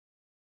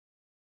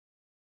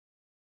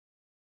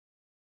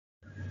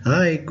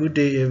Hi, good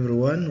day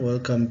everyone.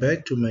 Welcome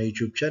back to my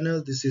YouTube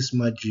channel. This is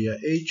Magia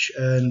H,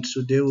 and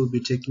today we'll be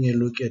taking a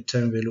look at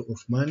time value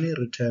of money,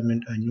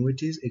 retirement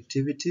annuities,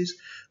 activities,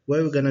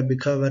 where we're going to be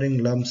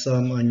covering lump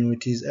sum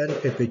annuities and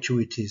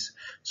perpetuities.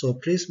 So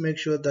please make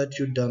sure that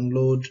you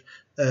download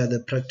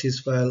the practice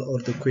file or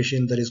the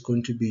question that is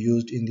going to be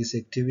used in this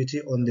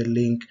activity on the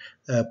link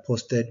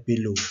posted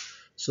below.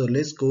 So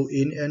let's go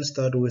in and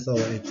start with our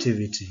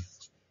activity.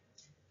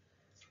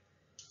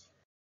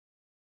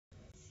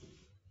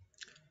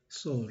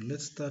 So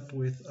let's start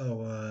with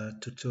our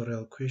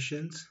tutorial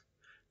questions.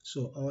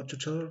 So our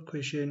tutorial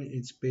question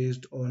is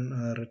based on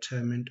a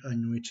retirement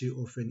annuity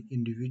of an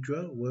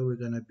individual, where we're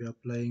going to be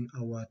applying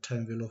our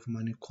time value of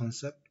money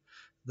concept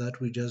that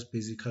we just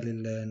basically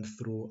learned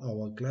through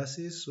our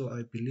classes. So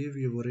I believe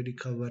you've already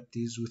covered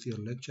these with your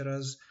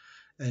lecturers,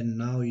 and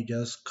now you're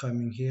just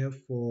coming here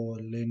for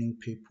learning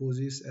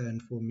purposes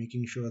and for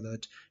making sure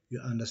that you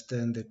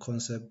understand the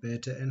concept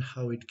better and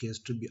how it gets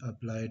to be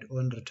applied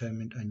on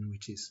retirement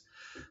annuities.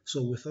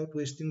 So without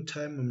wasting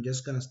time, I'm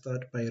just going to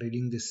start by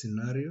reading the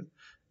scenario,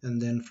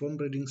 and then from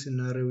reading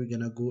scenario we're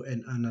going to go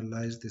and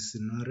analyze the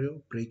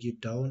scenario, break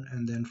it down,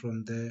 and then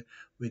from there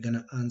we're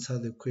going to answer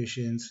the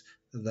questions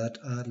that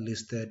are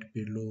listed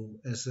below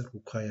as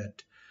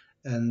required.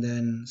 And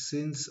then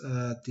since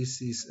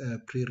this is a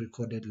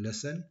pre-recorded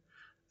lesson,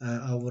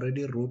 I've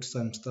already wrote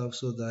some stuff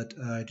so that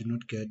I do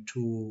not get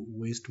to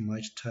waste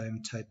much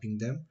time typing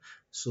them,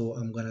 so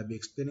I'm going to be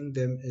explaining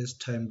them as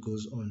time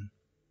goes on.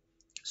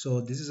 So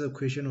this is a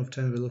question of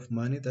time value of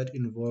money that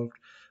involved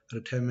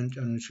retirement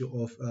annuity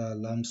of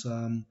lump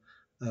sum,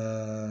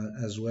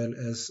 as well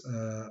as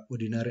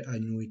ordinary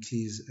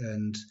annuities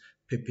and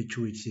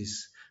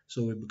perpetuities.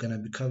 So we're going to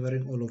be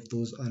covering all of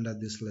those under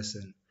this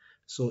lesson.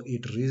 So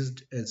it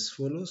reads as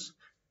follows.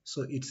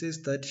 So it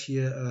says that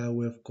here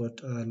we've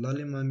got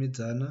Lali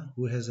Mamizana,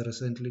 who has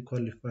recently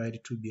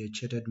qualified to be a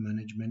chartered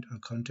management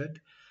accountant,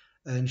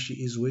 and she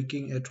is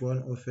working at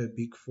one of her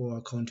big four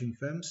accounting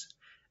firms.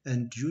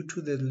 And due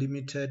to the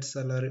limited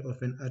salary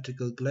of an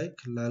article clerk,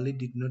 Lali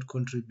did not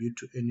contribute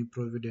to any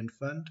provident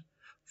fund.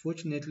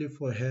 Fortunately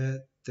for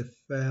her, the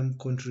firm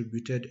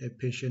contributed a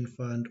pension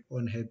fund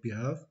on her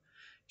behalf.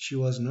 She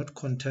was not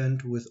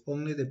content with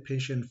only the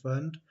pension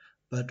fund,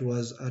 but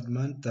was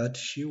adamant that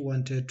she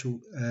wanted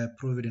a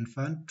provident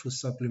fund to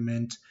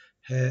supplement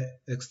her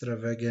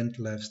extravagant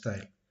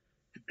lifestyle.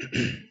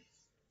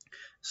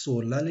 So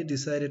Lali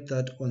decided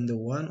that on the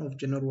 1 of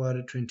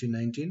January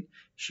 2019,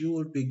 she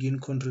would begin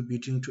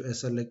contributing to a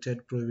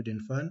selected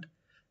provident fund.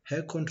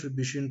 Her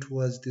contribution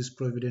towards this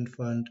provident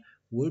fund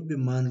would be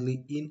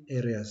monthly in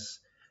arrears.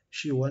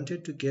 She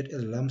wanted to get a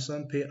lump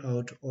sum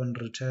payout on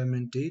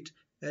retirement date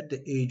at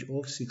the age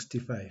of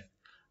 65.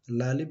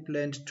 Lali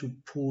planned to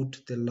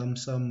put the lump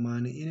sum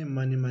money in a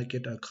money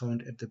market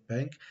account at the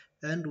bank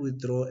and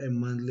withdraw a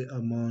monthly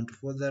amount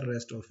for the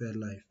rest of her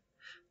life.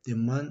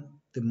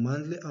 The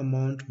monthly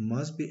amount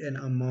must be an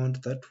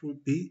amount that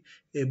would be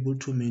able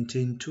to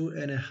maintain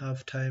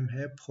 2.5 times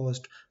her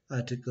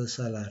post-article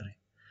salary.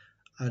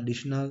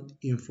 Additional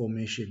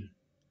information.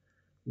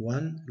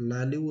 1.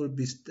 Lali will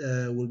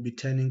be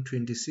turning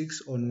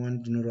 26 on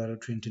 1 January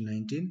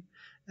 2019,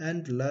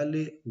 and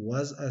Lali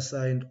was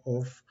assigned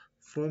off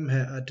from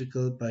her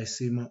article by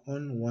SEMA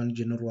on 1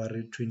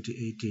 January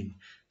 2018.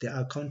 The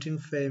accounting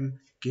firm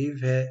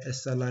gave her a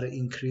salary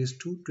increase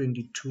to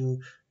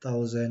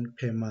 22,000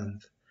 per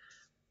month.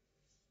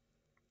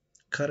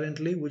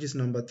 Currently, which is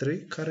number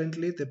 3,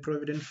 currently the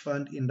Provident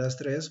Fund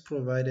industry has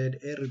provided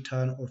a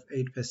return of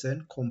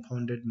 8%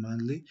 compounded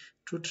monthly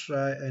to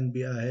try and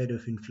be ahead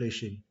of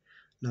inflation.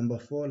 Number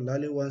 4,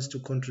 Lali wants to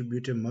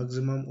contribute a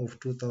maximum of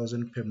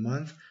 2,000 per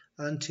month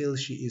until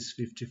she is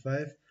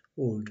 55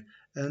 old,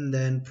 and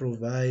then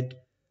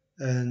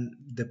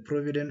the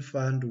Provident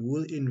Fund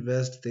will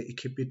invest the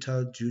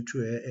capital due to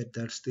her at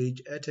that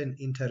stage at an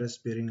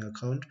interest-bearing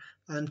account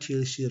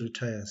until she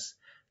retires.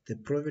 The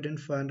Provident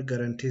Fund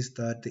guarantees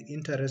that the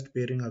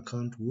interest-bearing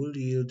account will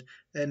yield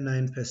a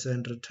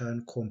 9%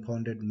 return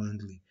compounded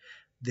monthly.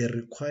 The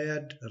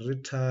required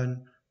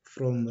return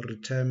from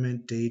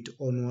retirement date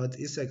onward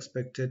is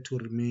expected to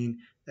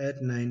remain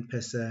at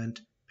 9%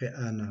 per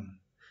annum.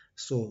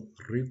 So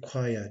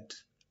required.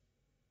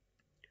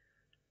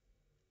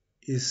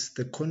 Is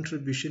the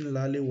contribution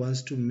Lali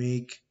wants to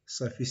make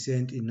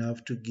sufficient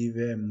enough to give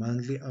her a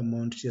monthly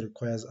amount she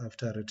requires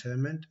after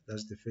retirement?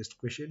 That's the first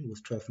question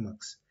with 12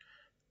 marks.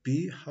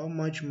 B. How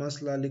much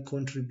must Lali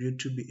contribute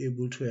to be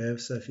able to have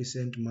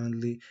sufficient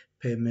monthly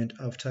payment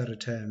after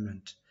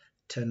retirement?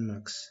 10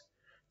 marks.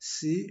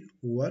 C.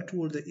 What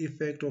would the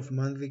effect of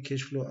monthly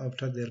cash flow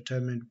after the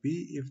retirement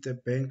be if the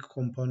bank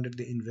compounded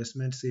the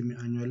investment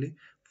semi-annually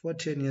for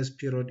 10 years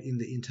period in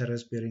the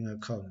interest-bearing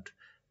account?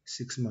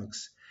 6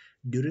 marks.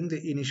 During the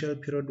initial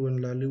period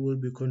when Lali will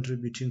be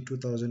contributing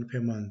 2,000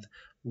 per month,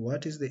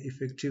 what is the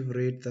effective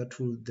rate that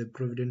the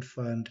Provident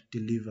Fund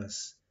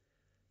delivers?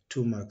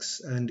 2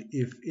 marks. And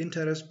if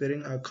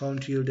interest-bearing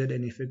account yielded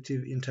an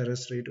effective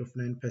interest rate of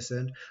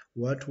 9%,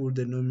 what would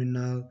the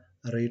nominal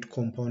rate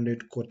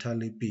compounded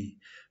quarterly be?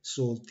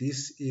 So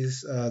this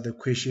is the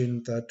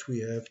question that we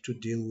have to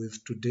deal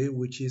with today,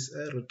 which is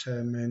a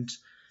retirement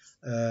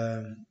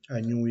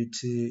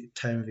annuity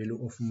time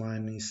value of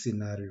money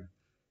scenario.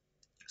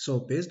 So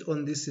based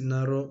on this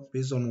scenario,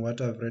 based on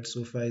what I've read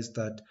so far, is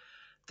that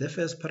the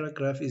first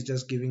paragraph is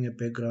just giving a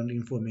background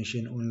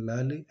information on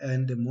Lali,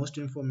 and the most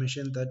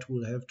information that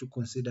we'll have to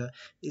consider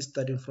is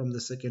starting from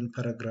the second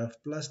paragraph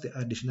plus the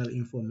additional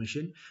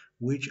information,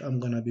 which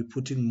I'm going to be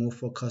putting more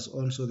focus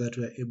on so that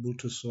we're able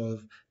to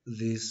solve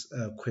this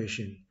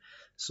question.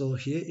 So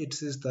here it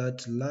says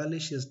that Lali,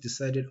 she has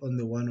decided on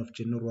the 1 of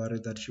January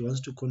that she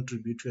wants to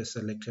contribute to a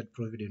selected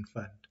provident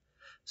fund.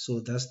 So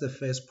that's the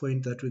first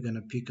point that we're going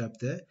to pick up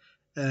there.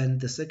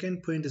 And the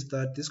second point is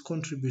that this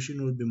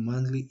contribution will be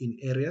monthly in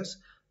areas.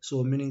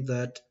 So meaning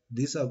that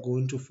these are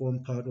going to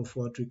form part of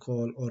what we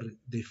call, or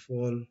they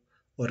fall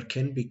or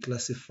can be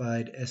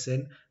classified as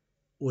an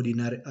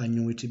ordinary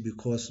annuity,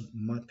 because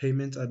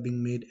payments are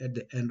being made at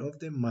the end of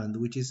the month,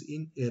 which is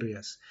in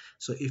areas.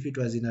 So if it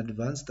was in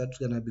advance, that's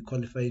going to be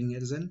qualifying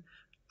as an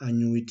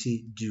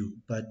annuity due.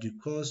 But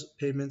because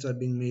payments are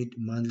being made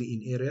monthly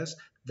in areas,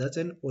 that's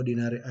an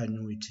ordinary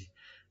annuity.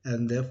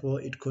 And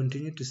therefore, it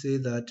continued to say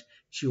that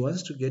she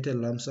wants to get a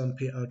lump sum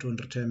payout on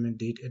retirement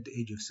date at the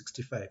age of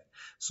 65.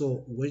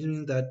 So,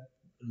 meaning that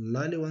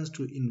Lali wants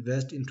to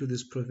invest into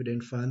this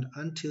provident fund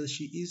until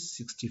she is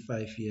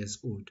 65 years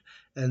old.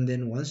 And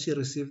then once she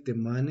receives the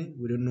money,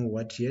 we don't know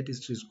what yet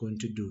she's going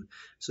to do.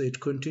 So it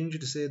continues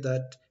to say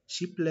that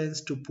she plans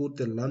to put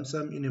the lump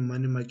sum in a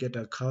money market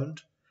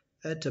account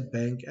at a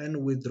bank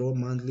and withdraw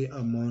monthly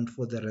amount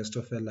for the rest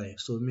of her life.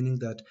 So meaning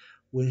that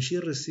when she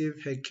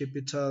receives her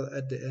capital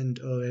at the end,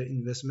 or her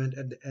investment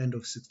at the end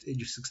of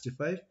age of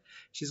 65,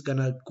 she's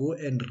gonna go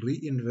and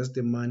reinvest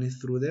the money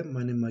through the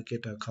money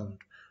market account,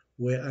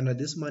 where under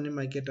this money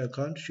market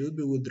account she'll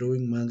be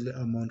withdrawing monthly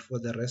amount for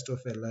the rest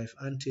of her life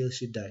until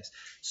she dies.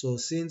 So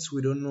since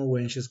we don't know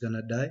when she's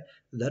gonna die,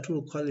 that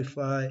will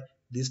qualify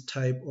this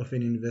type of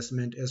an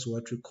investment as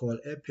what we call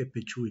a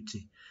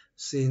perpetuity,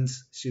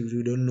 since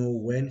we don't know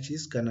when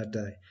she's gonna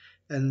die.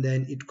 And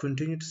then it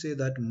continued to say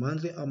that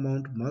monthly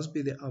amount must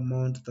be the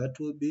amount that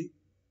will be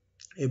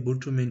able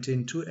to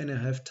maintain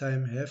 2.5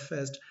 times her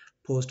first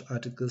post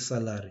article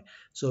salary.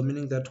 So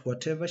meaning that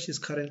whatever she's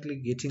currently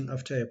getting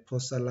after a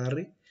post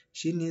salary,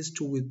 she needs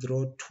to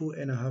withdraw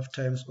 2.5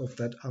 times of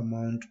that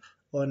amount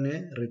on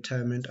a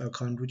retirement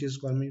account, which is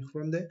coming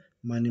from the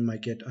money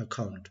market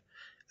account.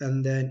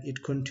 And then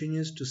it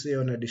continues to say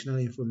on additional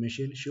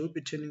information, she will be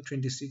turning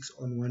 26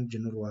 on 1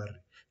 January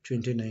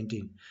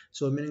 2019.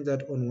 So meaning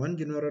that on 1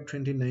 January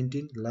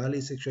 2019, Lali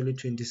is actually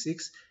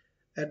 26.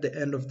 At the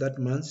end of that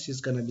month,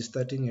 she's going to be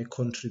starting a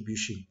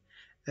contribution.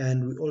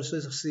 And we also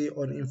see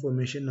on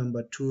information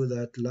number 2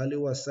 that Lali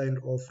was signed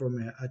off from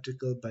her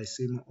article by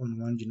SEMA on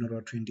 1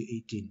 January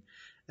 2018.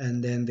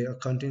 And then the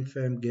accounting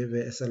firm gave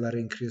her a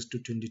salary increase to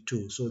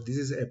 22. So this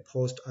is a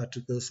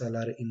post-article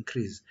salary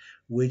increase,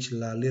 which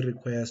Lali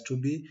requires to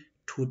be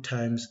 2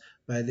 times.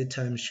 By the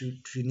time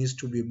she needs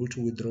to be able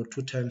to withdraw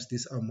 2 times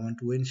this amount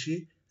when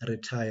she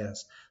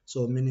retires.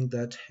 So meaning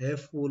that her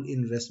full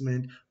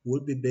investment will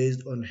be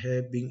based on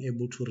her being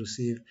able to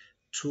receive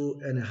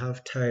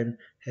 2.5 times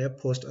her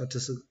post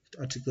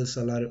article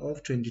salary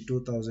of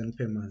 22,000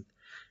 per month.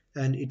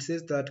 And it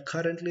says that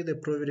currently the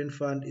provident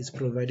fund is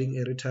providing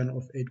a return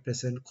of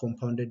 8%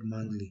 compounded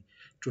monthly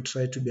to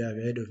try to be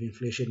ahead of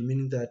inflation,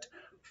 meaning that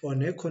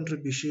on her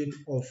contribution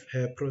of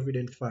her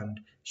provident fund,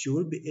 she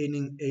will be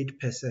earning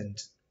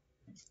 8%.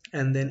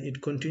 And then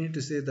it continued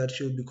to say that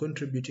she'll be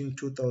contributing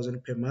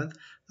 2,000 per month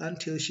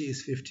until she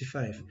is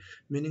 55,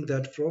 meaning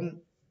that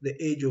from the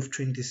age of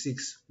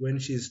 26, when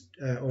she's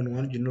on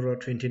 1 January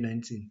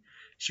 2019,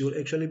 she will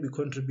actually be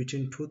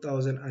contributing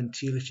 2,000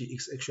 until she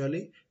is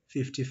actually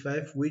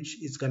 55,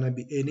 which is going to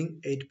be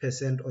earning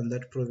 8% on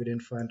that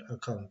provident fund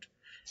account.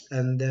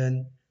 And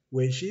then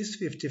when she's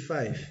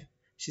 55,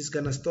 she's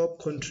going to stop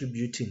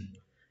contributing.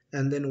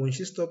 And then when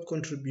she stops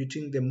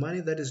contributing, the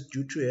money that is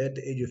due to her at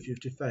the age of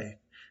 55,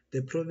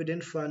 the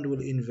provident fund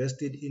will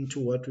invest it into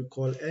what we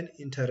call an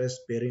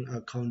interest-bearing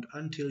account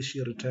until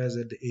she retires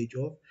at the age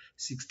of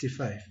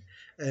 65.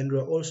 And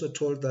we're also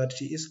told that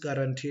she is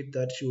guaranteed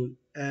that she will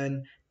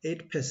earn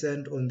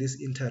 8% on this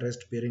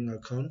interest-bearing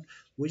account,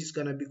 which is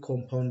going to be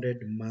compounded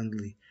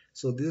monthly.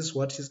 So this is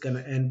what she's going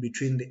to earn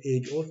between the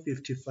age of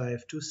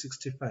 55 to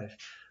 65.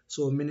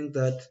 So meaning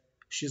that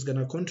she's going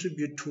to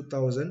contribute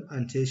 2,000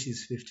 until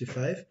she's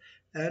 55,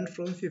 and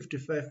from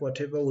 55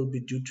 whatever will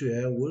be due to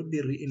her will be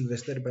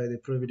reinvested by the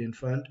provident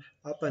fund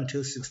up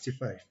until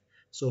 65.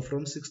 So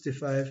from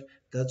 65,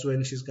 that's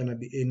when she's going to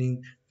be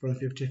earning, from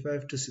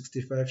 55 to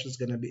 65 she's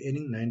going to be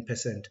earning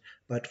 9%,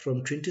 but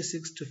from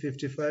 26 to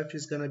 55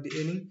 she's going to be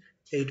earning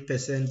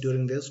 8%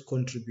 during this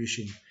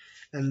contribution.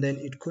 And then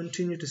it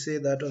continued to say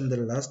that on the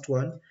last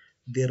one,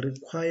 the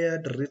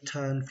required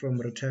return from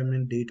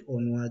retirement date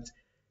onwards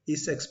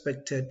is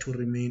expected to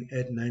remain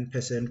at 9%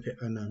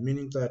 per annum,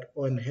 meaning that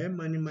on her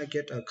money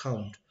market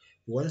account,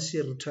 once she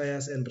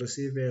retires and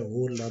receives a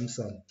whole lump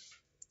sum,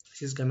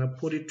 she's gonna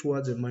put it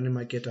towards a money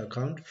market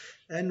account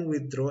and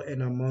withdraw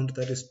an amount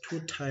that is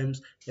 2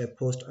 times her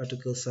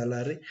post-article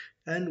salary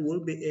and will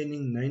be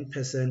earning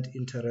 9%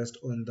 interest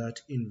on that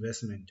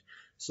investment.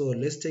 So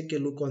let's take a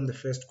look on the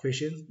first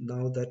question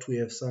now that we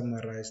have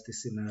summarized the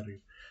scenario.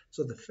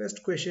 So the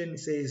first question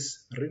says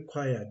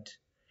required.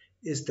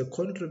 Is the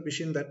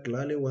contribution that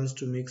Lale wants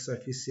to make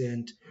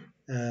sufficient?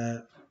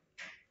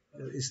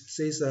 It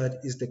says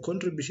that is the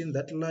contribution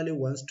that Lale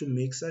wants to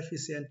make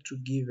sufficient to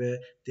give her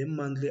the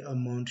monthly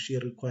amount she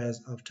requires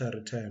after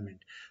retirement.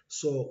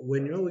 So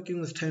when you're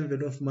working with time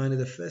value of money,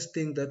 the first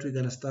thing that we're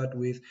going to start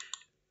with,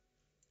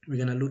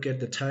 we're going to look at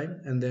the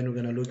time and then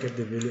we're going to look at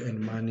the value and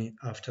money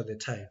after the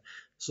time.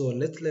 So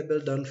let's label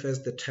down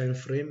first the time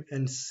frame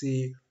and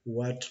see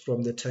what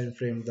from the time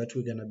frame that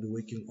we're going to be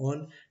working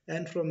on,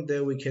 and from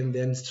there we can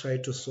then try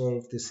to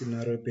solve the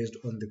scenario based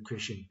on the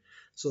question.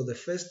 So the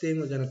first thing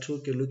we're going to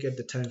take a look at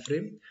the time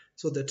frame.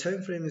 So the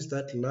time frame is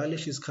that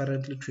Lalish is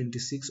currently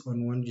 26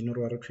 on 1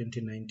 January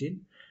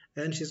 2019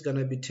 and she's going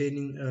to be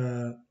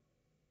turning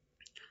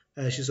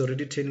she's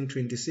already turning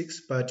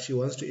 26, but she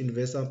wants to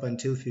invest up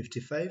until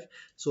 55.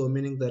 So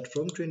meaning that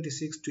from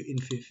 26 to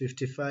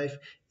 55,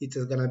 it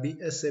is going to be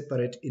a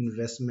separate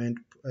investment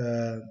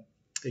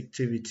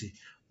activity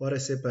or a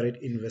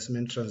separate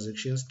investment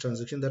transactions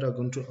that are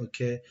going to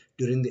occur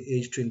during the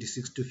age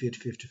 26 to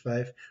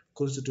 55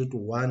 constitute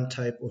one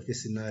type of a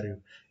scenario.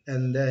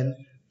 And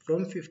then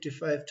from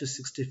 55 to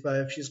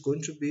 65, she's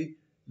going to be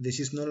this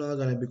is no longer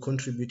going to be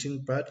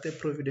contributing, but the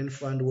provident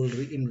fund will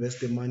reinvest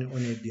the money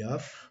on her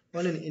behalf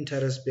on an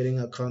interest-bearing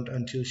account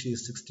until she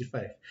is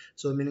 65.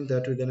 So meaning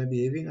that we're going to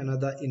be having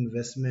another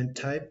investment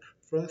type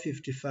from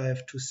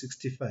 55 to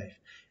 65.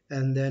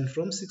 And then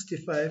from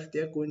 65,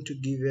 they're going to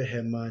give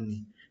her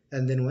money.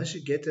 And then once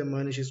she gets her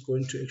money, she's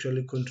going to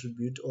actually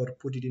contribute or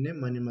put it in a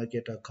money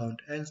market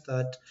account and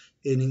start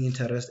earning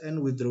interest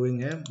and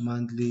withdrawing her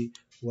monthly,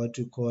 what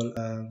you call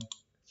her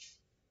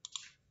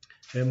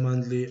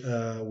monthly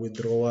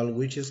withdrawal,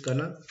 which is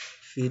gonna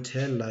fit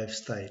her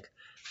lifestyle.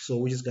 So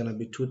which is gonna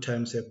be 2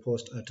 times her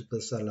post article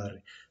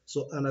salary.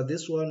 So under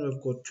this one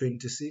we've got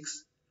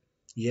 26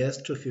 years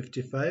to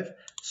 55.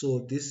 So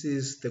this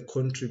is the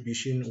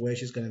contribution where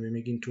she's going to be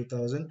making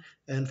 2,000,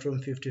 and from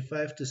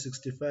 55 to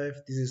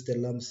 65, this is the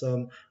lump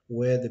sum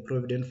where the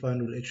provident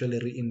fund will actually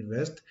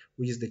reinvest,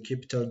 which is the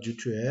capital due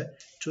to her,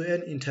 to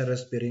an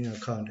interest bearing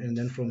account. And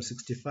then from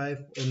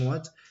 65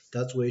 onwards,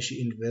 that's where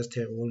she invests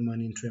her whole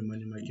money into a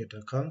money market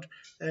account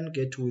and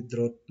get to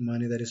withdraw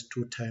money that is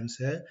 2 times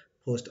her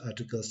post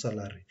article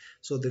salary.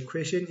 So the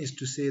question is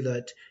to say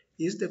that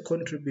is the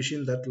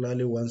contribution that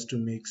Lale wants to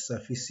make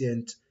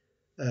sufficient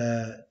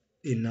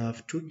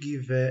enough to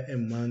give her a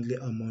monthly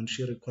amount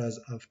she requires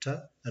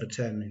after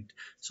retirement?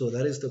 So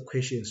that is the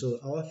question. So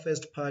our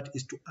first part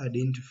is to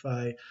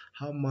identify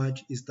how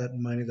much is that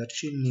money that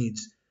she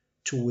needs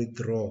to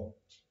withdraw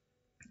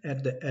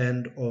at the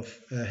end of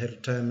her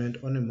retirement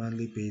on a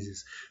monthly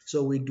basis.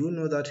 So we do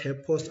know that her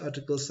post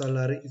article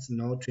salary is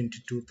now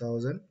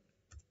 22,000.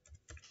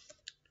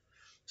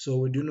 So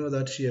we do know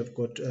that she have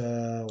got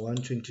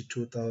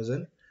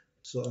 122,000.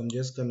 So I'm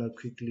just gonna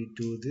quickly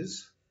do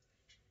this.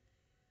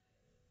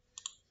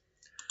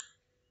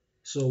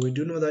 So we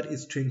do know that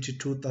it's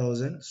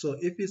 22,000. So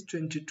if it's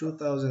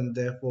 22,000,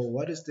 therefore,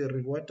 what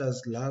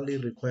does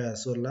Lale require?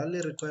 So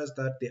Lale requires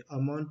that the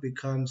amount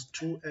becomes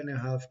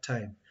 2.5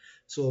 times.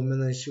 So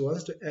meaning she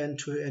wants to earn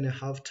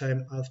 2.5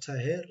 times after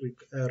her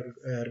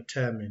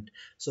retirement.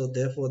 So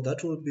therefore,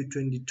 that will be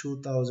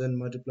 22,000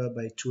 multiplied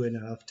by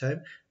 2.5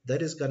 times.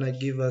 That is gonna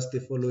give us the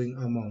following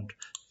amount: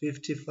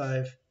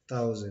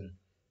 55,000.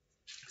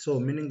 So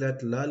meaning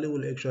that Lale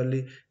will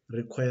actually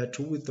require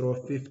to withdraw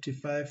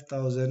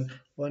 55,000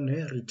 on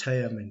her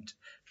retirement.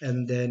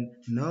 And then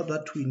now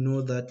that we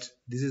know that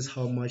this is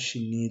how much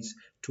she needs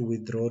to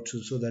withdraw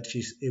to, so that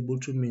she's able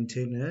to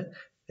maintain her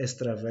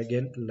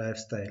extravagant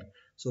lifestyle.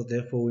 So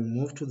therefore we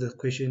move to the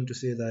question to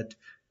say that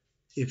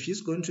if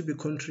she's going to be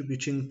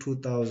contributing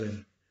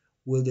 2,000,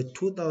 will the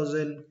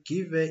 2,000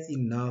 give her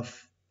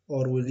enough,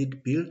 or will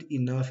it build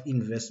enough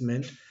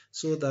investment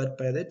so that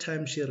by the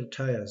time she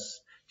retires,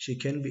 she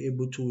can be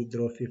able to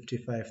withdraw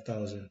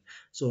 55,000?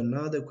 So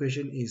now the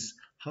question is,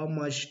 how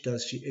much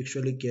does she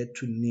actually get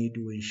to need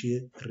when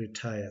she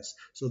retires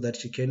so that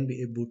she can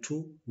be able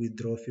to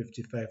withdraw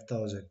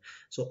 55,000?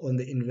 So on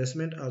the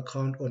investment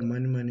account or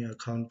money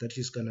account that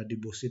she's gonna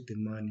deposit the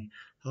money,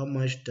 how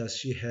much does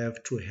she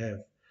have to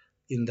have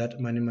in that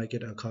money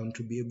market account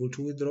to be able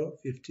to withdraw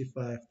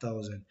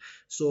 55,000?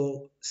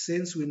 So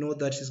since we know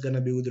that she's going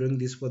to be withdrawing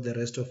this for the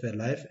rest of her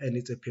life and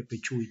it's a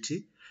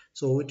perpetuity,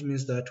 so it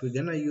means that we're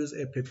going to use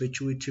a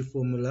perpetuity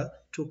formula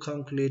to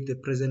calculate the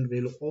present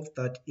value of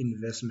that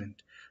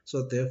investment.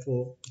 So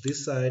therefore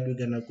this side we're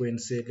going to go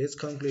and say, let's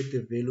calculate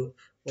the value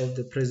of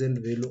the present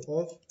value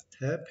of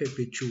her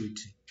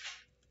perpetuity.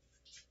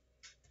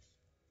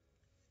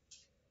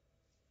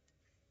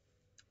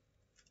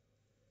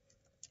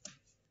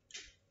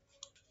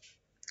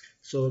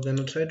 So we're going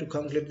to try to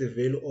calculate the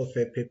value of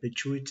a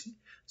perpetuity.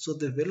 So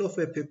the value of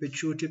a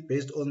perpetuity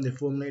based on the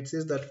formula, it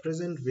says that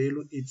present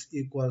value is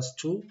equals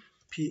to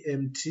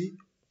PMT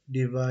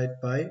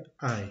divided by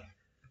I.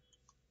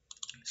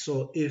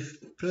 So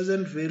if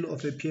present value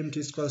of a PMT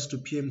is equals to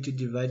PMT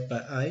divided by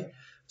I,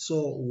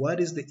 so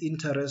what is the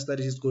interest that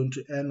is going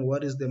to earn?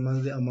 What is the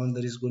monthly amount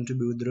that is going to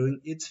be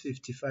withdrawing? It's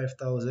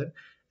 55,000,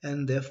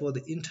 and therefore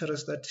the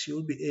interest that she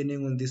will be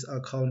earning on this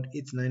account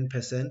is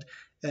 9%.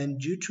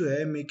 And due to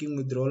her making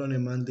withdrawal on a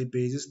monthly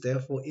basis,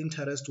 therefore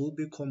interest will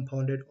be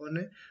compounded on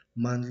a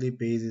monthly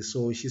basis.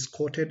 So she's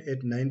quoted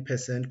at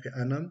 9% per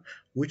annum,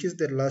 which is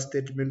the last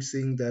statement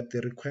saying that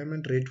the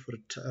requirement rate for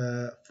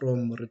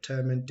from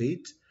retirement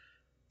date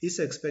is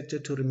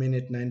expected to remain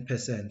at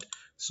 9%.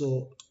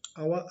 So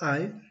our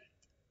I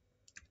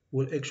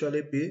will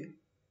actually be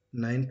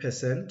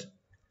 9%,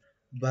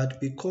 but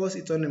because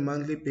it's on a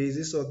monthly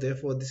basis, so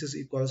therefore this is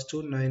equals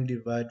to 9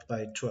 divided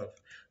by 12.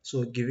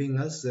 So giving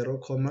us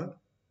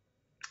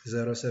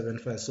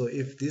 0.075. So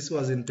if this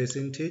was in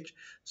percentage,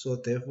 so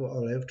therefore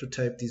I'll have to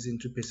type this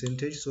into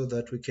percentage so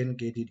that we can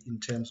get it in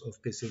terms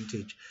of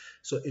percentage.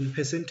 So in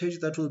percentage,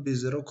 that will be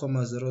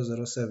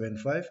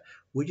 0.0075,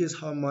 which is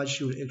how much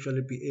you will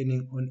actually be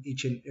earning on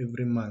each and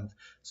every month.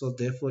 So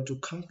therefore, to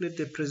calculate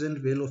the present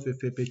value of a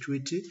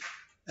perpetuity,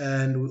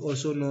 and we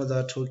also know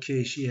that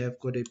okay, she have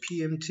got a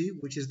PMT,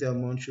 which is the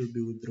amount she'll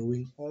be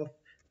withdrawing of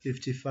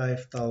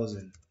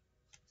 55,000.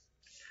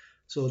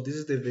 So this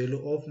is the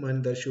value of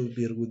money that she will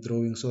be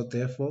withdrawing. So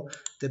therefore,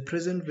 the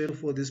present value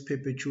for this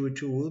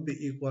perpetuity will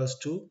be equals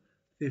to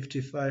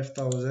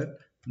 55,000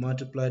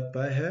 multiplied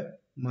by her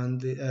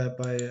monthly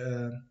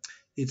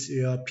it's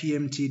your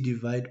PMT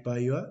divided by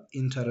your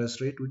interest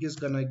rate, which is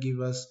gonna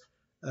give us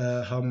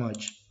how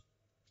much?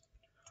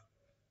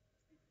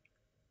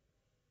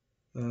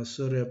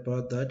 Sorry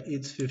about that.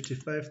 It's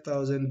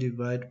 55,000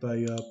 divided by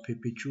your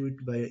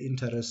perpetuity by your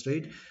interest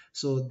rate.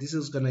 So this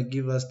is gonna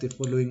give us the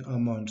following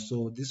amount.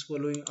 So this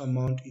following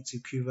amount is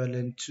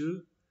equivalent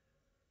to,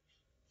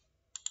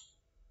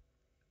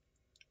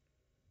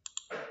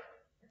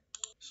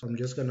 so I'm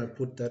just gonna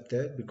put that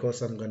there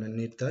because I'm gonna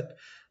need that.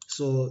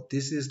 So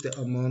this is the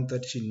amount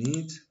that she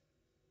needs.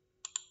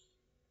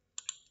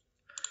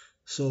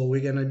 So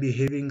we're gonna be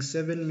having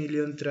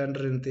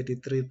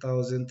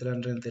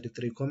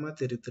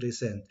 7,333,333,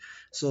 cents.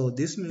 So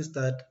this means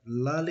that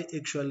Lali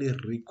actually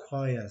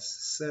requires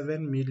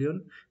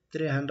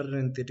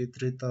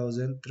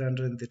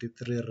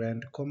 7,333,333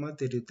 rand,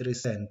 33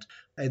 cents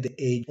at the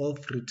age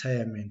of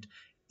retirement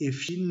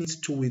if she needs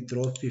to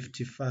withdraw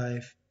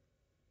 55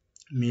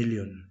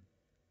 million.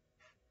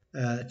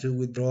 To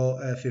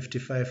withdraw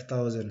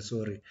 55,000,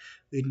 sorry,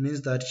 it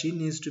means that she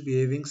needs to be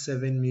having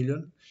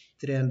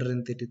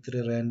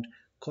 7,333 rand,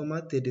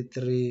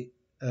 33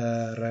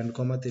 rand,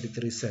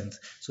 33 cents.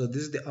 So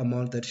this is the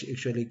amount that she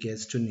actually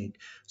gets to need.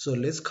 So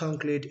let's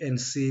calculate and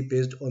see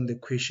based on the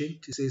question.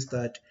 It says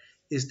that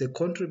is the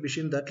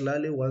contribution that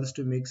Lali wants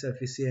to make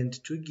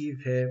sufficient to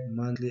give her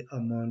monthly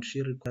amount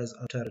she requires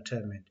after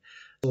retirement.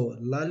 So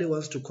Lali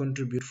wants to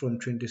contribute from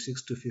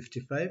 26 to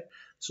 55.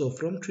 So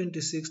from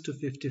 26 to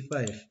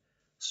 55,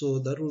 so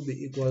that will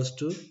be equals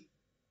to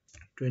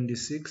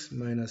 26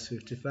 minus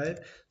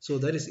 55. So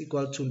that is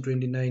equal to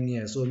 29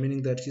 years. So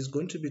meaning that she's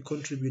going to be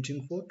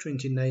contributing for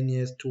 29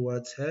 years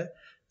towards her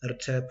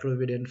retire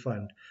provident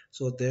fund.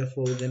 So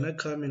therefore, we're going to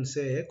come and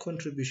say a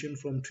contribution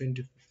from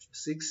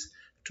 26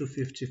 to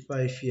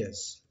 55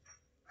 years.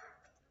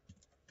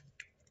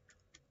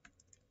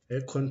 A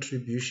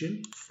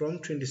contribution from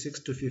 26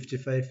 to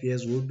 55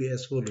 years will be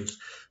as follows.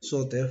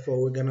 So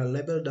therefore, we're going to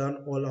label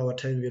down all our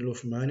time value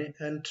of money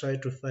and try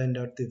to find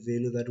out the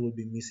value that will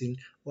be missing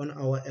on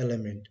our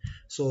element.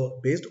 So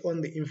based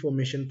on the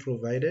information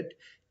provided,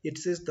 it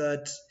says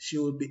that she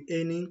will be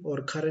earning,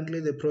 or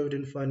currently the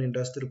Provident Fund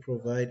industry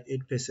provide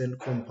 8%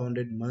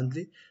 compounded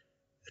monthly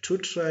to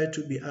try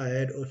to be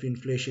ahead of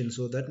inflation.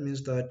 So that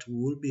means that we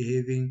will be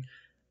having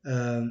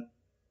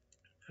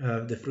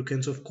the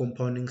frequency of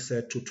compounding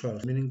set to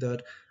 12, meaning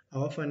that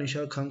our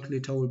financial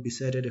calculator will be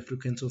set at a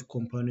frequency of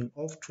compounding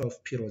of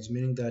 12 periods,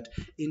 meaning that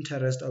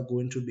interest are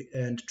going to be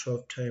earned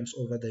 12 times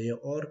over the year,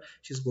 or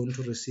she's going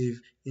to receive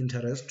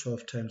interest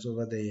 12 times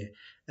over the year.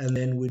 And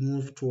then we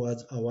move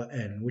towards our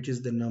N, which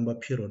is the number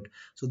period.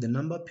 So the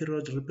number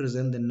period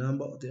represent the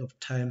number of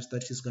times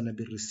that she's going to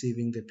be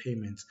receiving the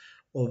payments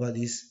over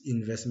this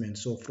investment.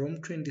 So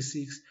from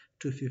 26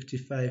 to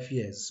 55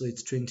 years, so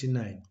it's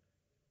 29.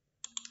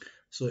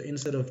 So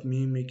instead of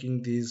me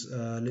making this,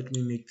 let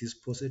me make this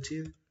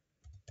positive.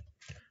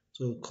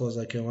 So because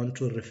I can want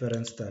to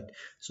reference that.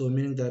 So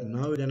meaning that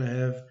now we're gonna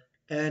have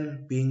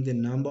N being the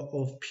number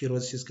of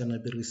periods she's gonna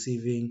be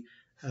receiving,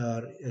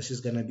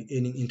 she's gonna be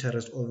earning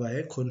interest over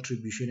a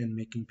contribution and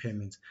making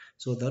payments.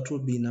 So that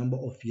will be number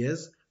of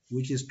years,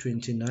 which is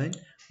 29,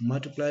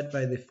 multiplied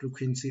by the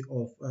frequency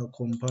of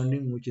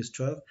compounding, which is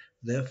 12.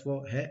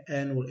 Therefore, her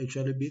N will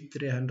actually be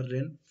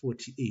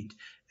 348,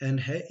 and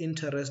her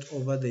interest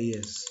over the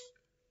years.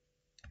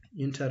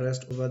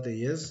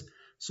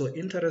 So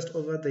interest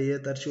over the year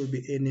that she'll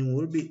be earning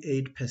will be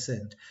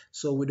 8%.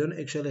 So we don't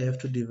actually have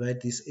to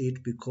divide this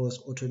 8 because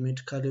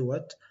automatically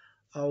what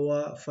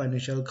our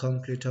financial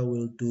calculator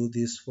will do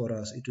this for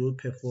us. It will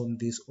perform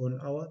this on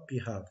our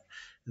behalf.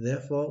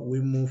 Therefore, we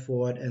move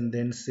forward and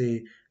then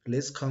say,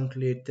 let's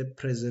calculate the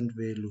present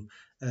value.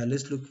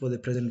 Let's look for the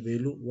present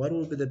value. What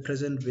will be the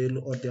present value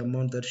or the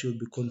amount that she'll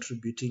be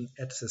contributing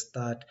at the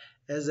start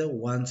as a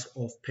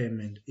once-off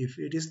payment? If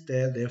it is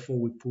there, therefore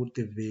we put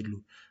the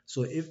value.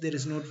 So if there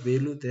is not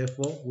value,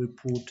 therefore we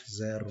put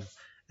 0.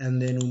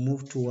 And then we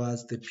move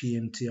towards the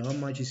PMT. How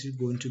much is it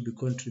going to be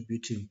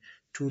contributing?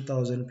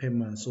 2,000 per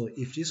month. So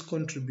if she's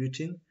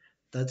contributing,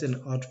 that's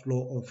an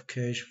outflow of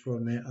cash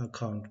from her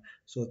account.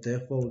 So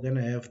therefore we're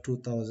gonna have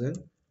 2,000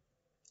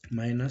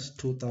 minus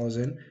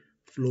 2,000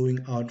 flowing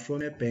out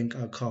from a bank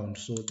account.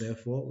 So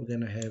therefore we're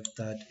gonna have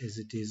that as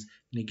it is,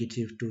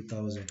 negative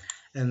 2,000.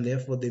 And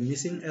therefore the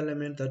missing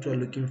element that we're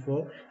looking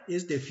for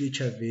is the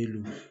future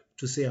value,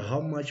 to say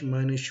how much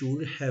money she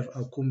will have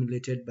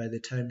accumulated by the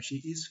time she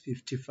is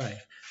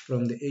 55,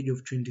 from the age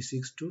of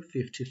 26 to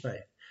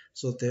 55.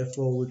 So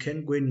therefore we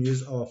can go and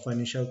use our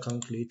financial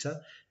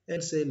calculator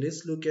and say,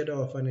 let's look at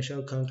our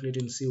financial calculator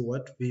and see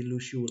what value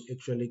she will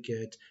actually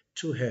get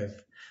to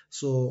have.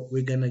 So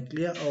we're gonna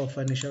clear our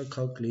financial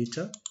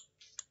calculator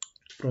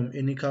from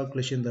any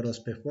calculation that was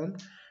performed,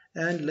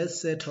 and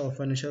let's set our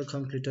financial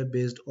calculator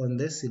based on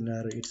this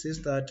scenario. It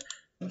says that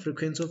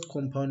frequency of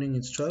compounding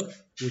is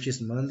 12, which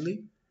is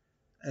monthly,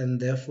 and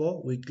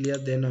therefore we clear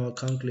then our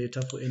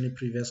calculator for any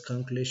previous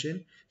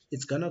calculation.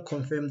 It's gonna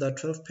confirm that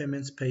 12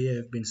 payments per year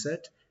have been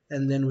set,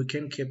 and then we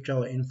can capture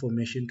our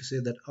information to say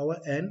that our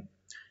n,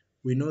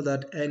 we know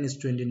that n is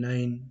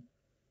 29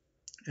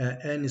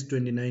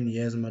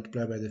 years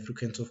multiplied by the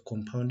frequency of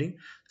compounding.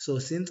 So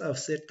since I've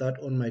set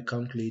that on my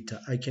calculator,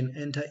 I can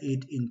enter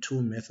it in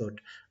two methods.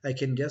 I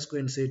can just go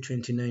and say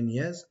 29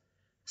 years,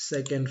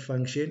 second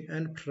function,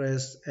 and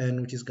press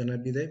n, which is gonna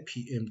be the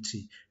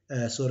PMT.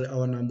 Sorry,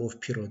 our number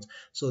of periods.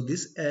 So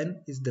this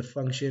n is the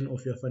function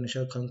of your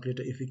financial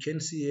calculator. If you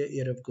can see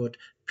here, I've got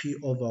p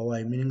over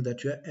y, meaning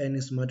that your n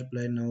is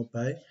multiplied now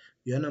by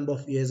your number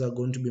of years are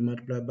going to be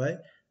multiplied by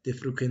the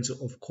frequency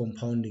of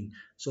compounding.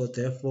 So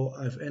therefore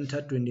I've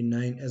entered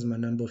 29 as my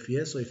number of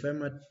years. So if I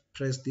might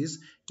press this,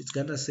 it's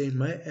gonna say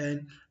my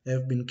n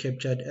have been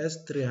captured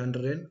as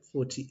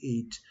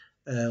 348,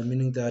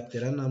 meaning that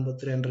there are number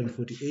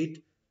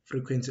 348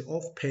 frequency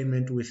of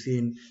payment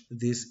within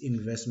this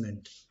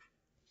investment.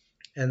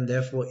 And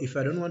therefore if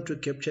I don't want to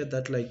capture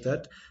that like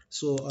that,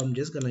 so I'm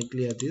just gonna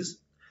clear this.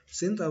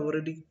 Since I've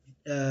already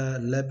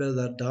label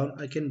that down,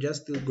 I can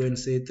just still go and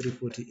say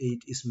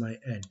 348 is my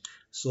n,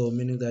 so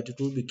meaning that it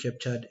will be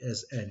captured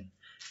as n.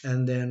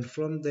 And then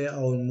from there I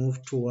will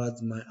move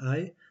towards my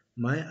I.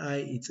 My I,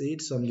 it's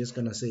 8, so I'm just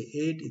gonna say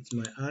 8, it's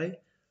my I.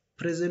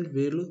 Present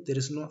value, there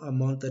is no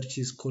amount that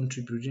she's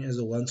contributing as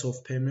a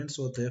once-off payment,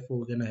 so therefore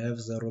we're gonna have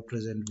 0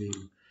 present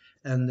value.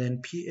 And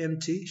then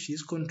PMT,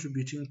 she's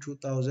contributing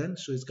 2,000,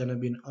 so it's gonna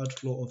be an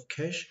outflow of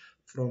cash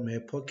from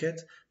her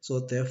pocket, so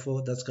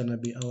therefore that's gonna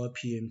be our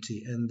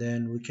PMT. And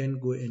then we can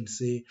go and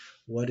say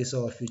what is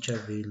our future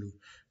value.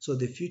 So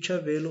the future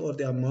value, or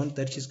the amount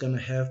that she's gonna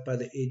have by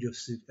the age of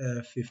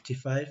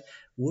 55,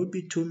 will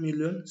be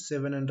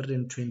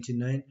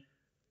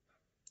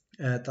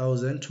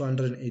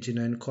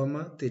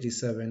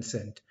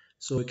 2,729,289,37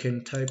 So we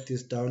can type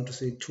this down to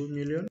say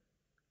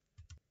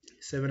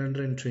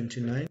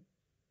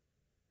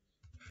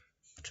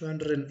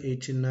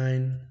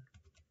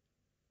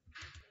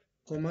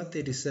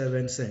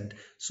 2,729,289,37.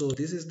 So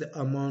this is the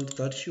amount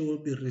that she will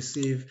be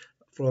received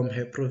from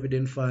her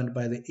provident fund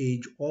by the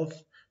age of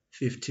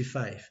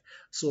 55.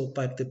 So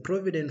but the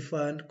provident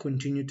fund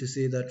continue to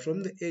say that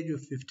from the age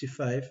of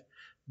 55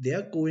 they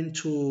are going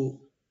to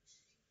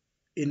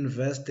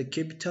invest the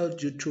capital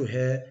due to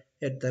her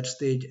at that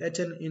stage at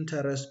an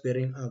interest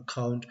bearing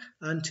account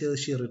until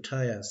she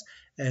retires,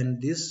 and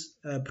this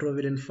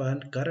provident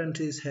fund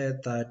guarantees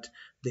her that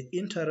the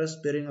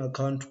interest bearing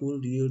account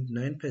will yield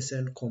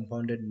 9%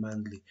 compounded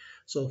monthly.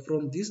 So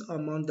from this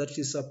amount that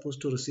she's supposed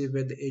to receive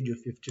at the age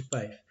of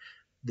 55,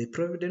 the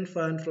provident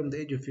fund from the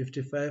age of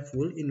 55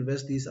 will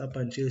invest this up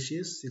until she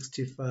is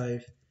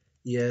 65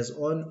 years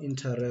on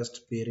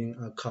interest bearing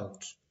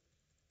account.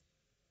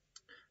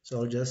 So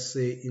I'll just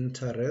say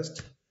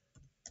interest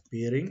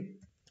bearing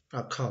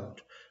account.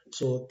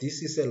 So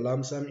this is a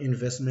lump sum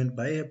investment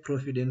by a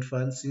provident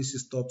fund since she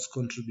stops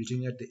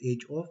contributing at the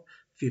age of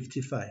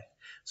 55.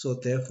 So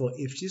therefore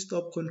if she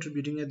stopped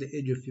contributing at the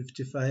age of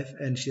 55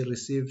 and she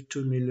received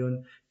 2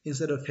 million,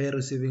 instead of her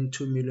receiving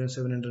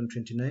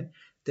 2,729,000,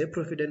 the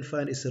provident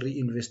fund is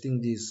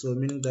reinvesting this. So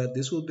meaning that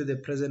this will be the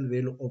present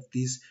value of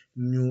this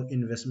new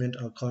investment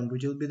account,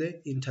 which will be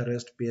the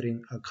interest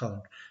bearing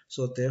account.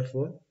 So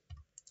therefore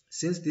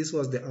since this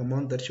was the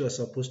amount that she was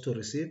supposed to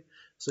receive,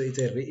 so it's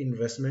a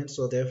reinvestment,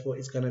 so therefore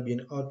it's going to be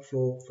an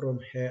outflow from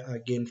her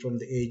again from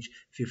the age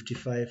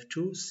 55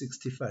 to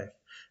 65.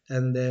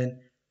 And then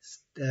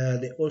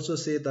they also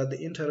say that the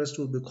interest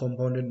will be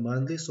compounded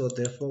monthly, so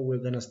therefore we're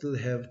going to still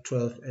have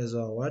 12 as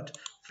our what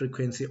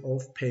frequency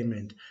of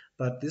payment,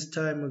 but this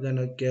time we're going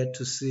to get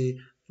to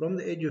see from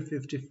the age of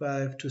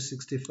 55 to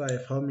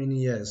 65, how many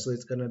years? So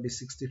it's going to be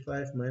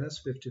 65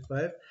 minus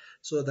 55.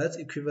 So that's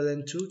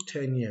equivalent to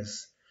 10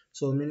 years.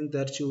 So meaning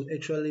that you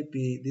actually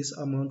be, this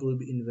amount will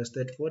be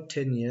invested for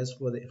 10 years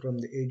from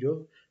the age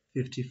of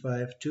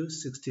 55 to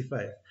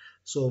 65.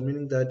 So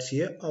meaning that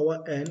here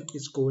our N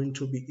is going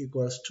to be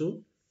equals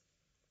to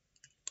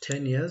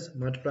 10 years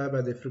multiplied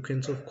by the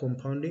frequency of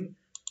compounding,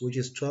 which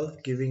is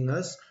 12, giving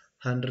us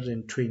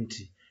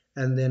 120.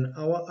 And then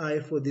our I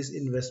for this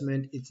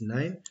investment is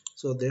 9.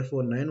 So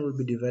therefore 9 will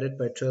be divided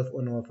by 12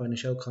 on our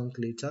financial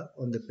calculator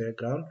on the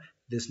background.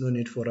 There's no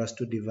need for us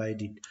to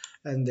divide it.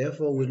 And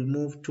therefore we'll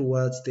move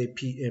towards the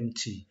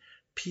PMT.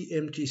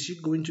 PMT, is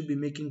she going to be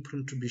making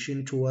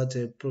contribution towards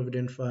a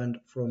provident fund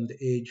from the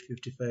age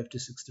 55 to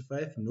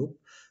 65? Nope.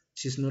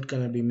 She's not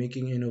going to be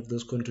making any of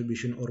those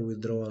contribution or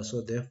withdrawal,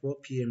 so therefore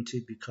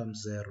PMT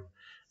becomes 0.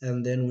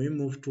 And then we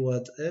move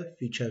towards a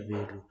future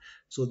value.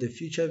 So the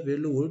future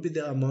value will be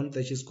the amount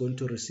that she's going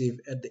to receive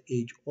at the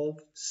age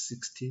of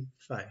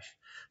 65.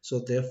 So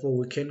therefore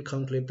we can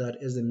calculate that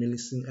as a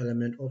missing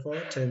element of our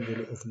time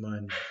value of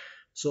money.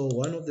 So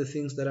one of the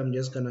things that I'm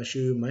just going to show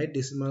you, my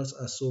decimals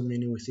are so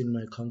many within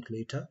my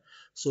calculator.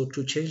 So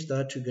to change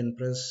that, you can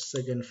press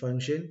second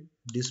function,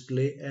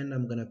 display, and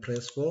I'm going to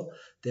press 4.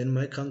 Then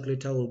my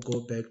calculator will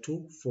go back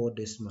to 4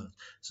 decimals.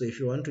 So if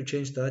you want to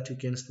change that, you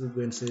can still go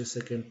and say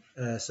second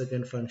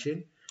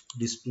function,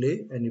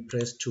 display, and you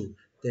press 2.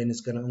 Then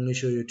it's going to only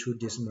show you 2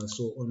 decimals.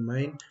 So on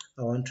mine,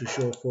 I want to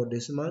show 4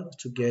 decimals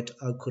to get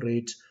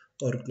accurate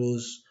or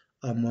close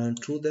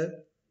amount to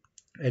the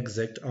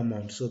exact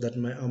amount, so that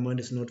my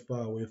amount is not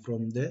far away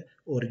from the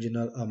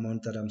original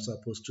amount that I'm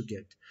supposed to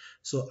get.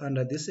 So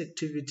under this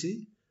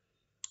activity,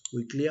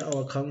 we clear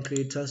our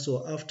calculator.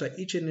 So after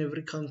each and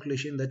every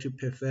calculation that you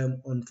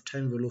perform on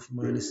time value of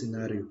money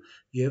scenario,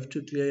 you have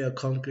to clear your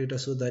calculator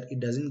so that it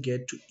doesn't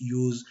get to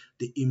use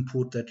the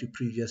input that you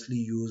previously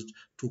used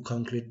to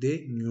calculate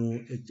the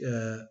new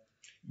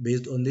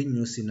based on the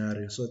new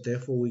scenario. So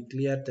therefore we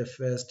cleared the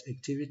first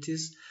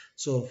activities.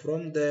 So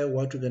from there,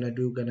 what we're gonna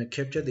do, we're gonna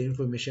capture the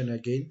information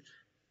again.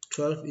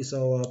 12 is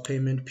our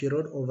payment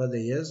period over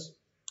the years.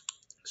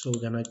 So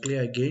we're gonna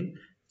clear again.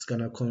 It's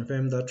gonna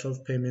confirm that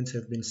 12 payments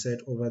have been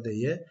set over the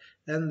year.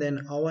 And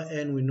then our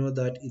N, we know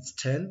that it's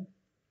 10.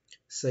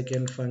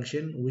 Second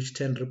function, which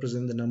 10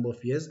 represent the number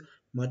of years,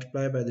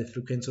 multiplied by the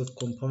frequency of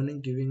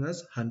compounding, giving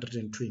us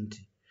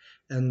 120.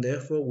 And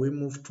therefore we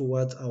move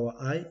towards our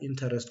I,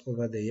 interest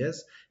over the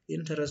years.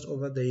 Interest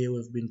over the year,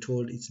 we've been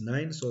told it's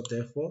 9, so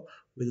therefore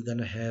we're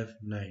gonna have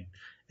 9.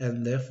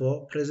 And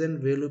therefore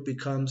present value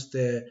becomes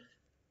the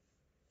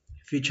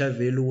future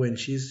value when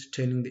she's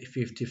turning the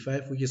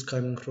 55, which is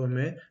coming from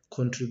a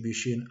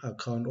contribution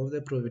account of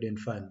the provident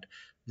fund.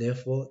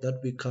 Therefore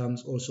that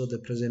becomes also the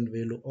present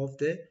value of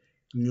the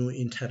new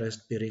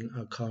interest bearing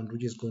account,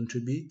 which is going to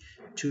be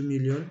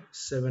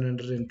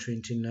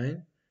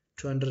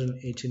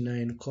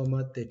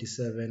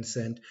 2,729,289.37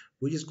 cents,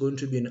 which is going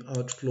to be an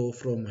outflow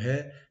from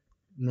her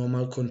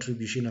normal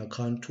contribution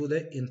account to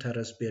the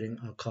interest bearing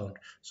account.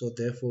 So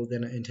therefore we're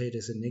going to enter it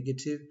as a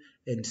negative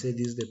and say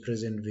this is the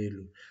present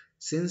value.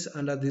 Since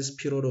under this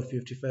period of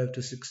 55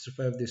 to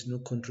 65 there's no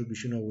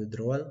contribution or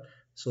withdrawal,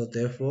 so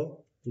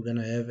therefore we're going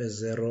to have a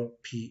 0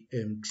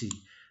 PMT.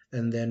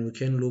 And then we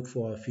can look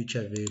for our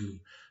future value.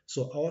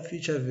 So our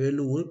future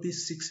value will be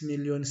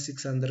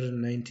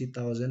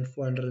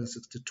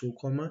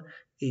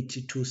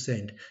 6,690,462.82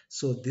 cents.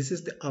 So this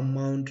is the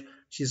amount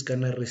she's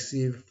gonna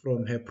receive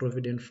from her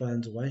provident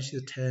funds once she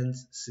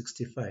turns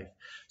 65.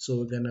 So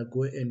we're gonna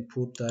go and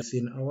put that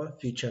in our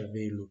future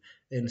value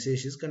and say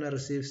she's gonna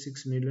receive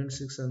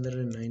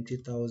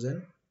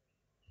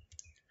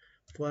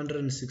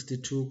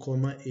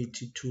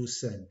 6,690,462.82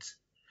 cents.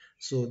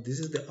 So this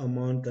is the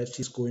amount that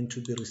she's going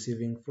to be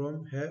receiving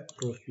from her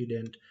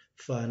provident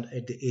fund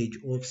at the age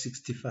of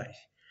 65.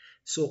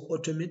 So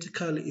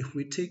automatically, if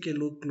we take a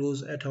look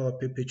close at our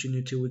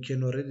perpetuity, we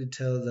can already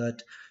tell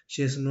that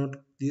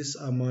this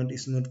amount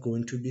is not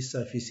going to be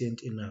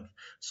sufficient enough.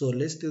 So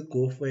let's still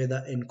go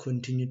further and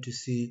continue to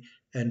see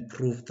and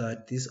prove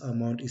that this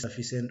amount is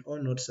sufficient or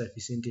not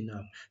sufficient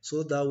enough,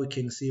 so that we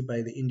can see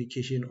by the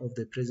indication of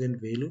the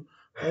present value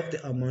of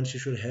the amount she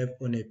should have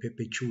on a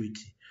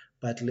perpetuity.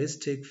 But let's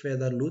take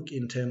further look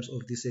in terms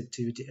of this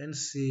activity and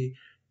see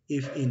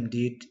if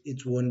indeed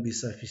it won't be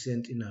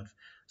sufficient enough.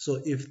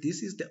 So if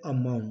this is the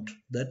amount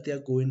that they are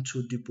going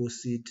to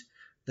deposit,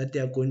 that they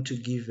are going to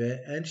give her,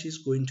 and she's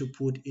going to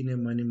put in a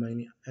money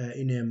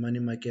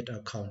market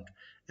account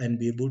and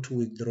be able to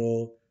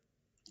withdraw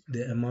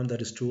the amount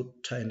that is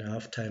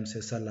 2.5 times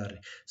her salary.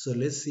 So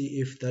let's see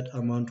if that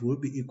amount will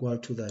be equal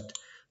to that.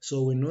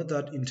 So we know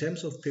that in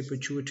terms of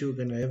perpetuity, we're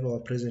going to have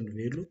our present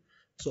value.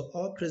 So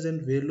our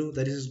present value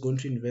that is going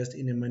to invest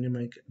in a money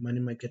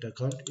market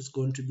account is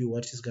going to be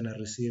what she's going to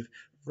receive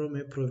from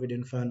a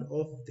provident fund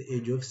of the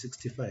age of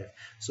 65.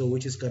 So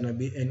which is going to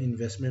be an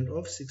investment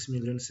of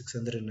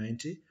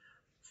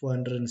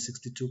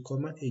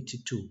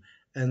 6,690,462.82.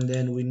 And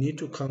then we need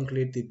to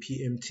calculate the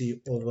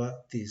PMT over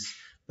this.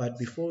 But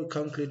before we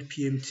calculate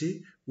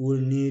PMT,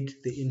 we'll need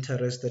the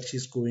interest that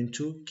she's going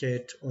to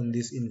get on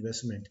this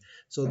investment.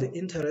 So the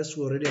interest,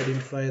 we already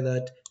identify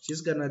that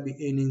she's going to be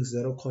earning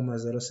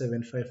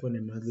 0.075 on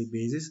a monthly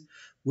basis,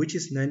 which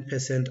is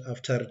 9%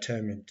 after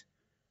retirement.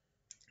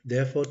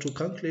 Therefore, to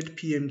calculate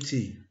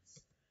PMT,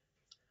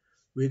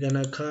 we're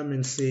going to come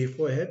and say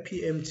for her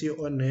PMT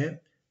on her,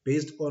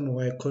 based on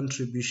her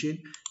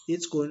contribution,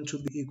 it's going to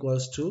be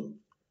equals to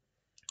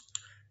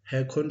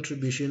her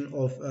contribution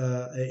of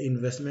an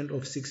investment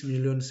of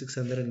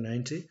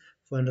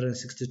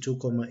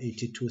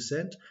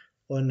 6,690,462.82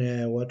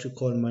 on what we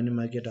call money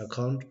market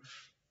account,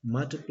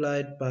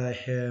 multiplied by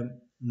her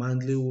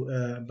monthly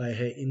by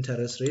her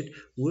interest rate,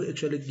 will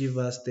actually give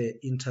us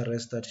the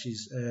interest that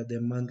she's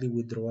the monthly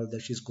withdrawal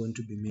that she's going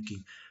to be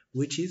making,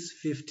 which is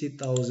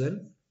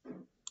 50,000,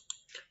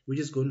 which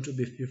is going to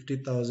be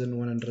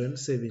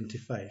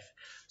 50,175.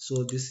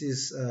 So this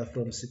is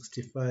from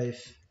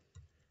 65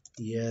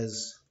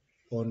 years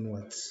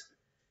onwards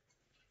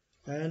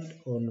and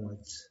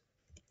onwards.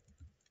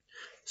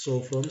 So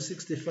from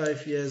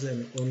 65 years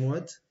and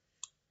onwards,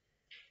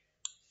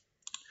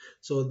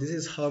 so this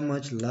is how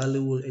much Lali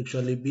will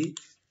actually be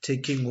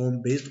taking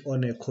home based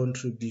on a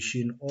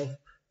contribution of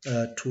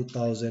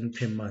 2,000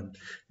 per month.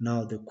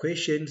 Now the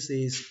question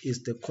says,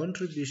 is the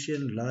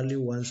contribution Lali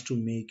wants to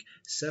make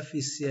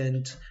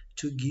sufficient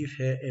to give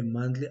her a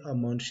monthly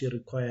amount she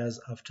requires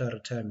after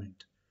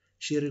retirement?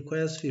 She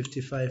requires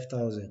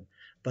 55,000,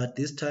 but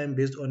this time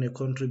based on a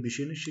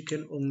contribution she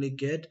can only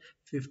get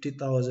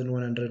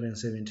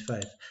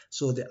 50,175.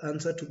 So the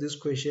answer to this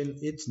question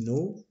is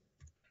no.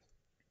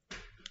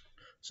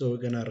 So we're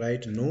gonna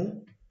write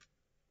no.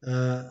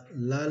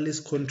 Lali's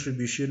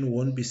contribution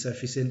won't be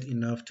sufficient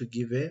enough to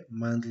give a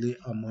monthly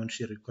amount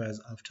she requires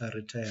after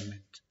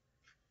retirement.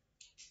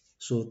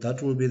 So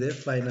that will be the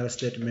final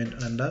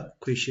statement under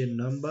question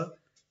number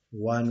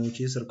 1, which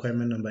is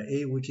requirement number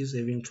A, which is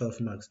having 12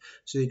 marks.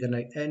 So you're going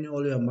to earn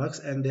all your marks,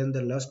 and then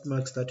the last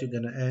marks that you're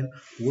going to earn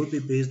will be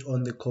based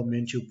on the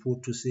comment you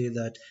put to say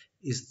that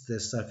is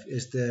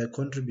the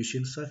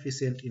contribution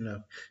sufficient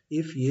enough.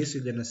 If yes,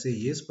 you're going to say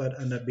yes, but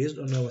based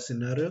on our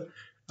scenario,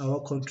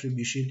 our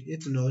contribution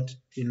is not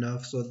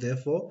enough, so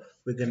therefore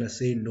we're going to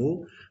say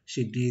no,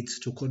 she needs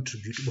to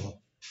contribute more.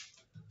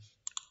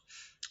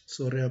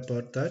 Sorry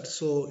about that.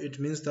 So it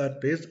means that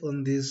based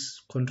on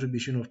this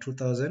contribution of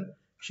 2,000,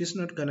 she's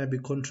not going to be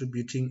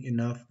contributing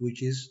enough,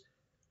 which is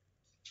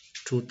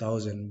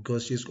 2,000,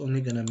 because she's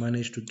only going to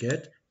manage to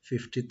get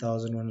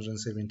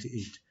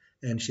 50,178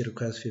 and she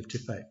requires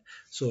 55.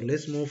 So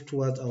let's move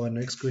towards our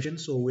next question.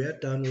 So we are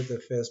done with the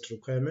first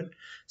requirement.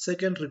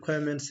 Second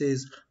requirement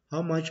says,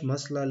 how much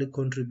must Lali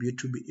contribute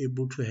to be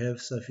able to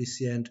have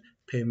sufficient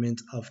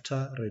payments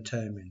after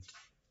retirement?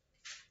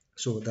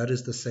 So that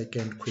is the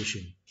second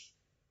question.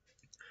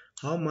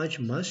 How much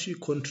must she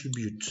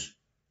contribute?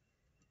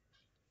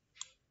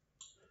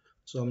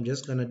 So I'm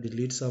just going to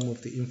delete some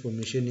of the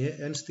information here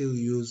and still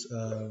use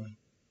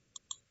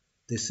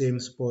the same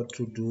spot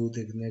to do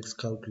the next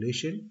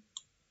calculation.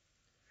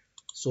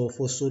 So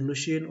for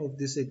solution of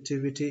this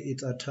activity,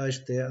 it's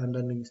attached there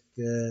underneath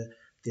the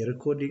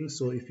recording.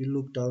 So if you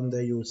look down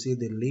there, you'll see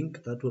the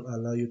link that will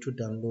allow you to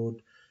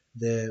download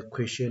the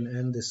question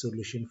and the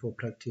solution for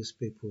practice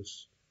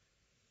purpose.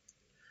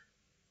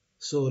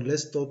 So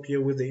let's stop here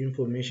with the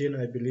information.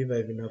 I believe I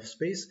have enough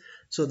space.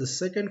 So the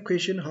second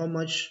question, how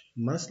much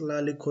must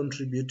Lali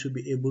contribute to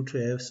be able to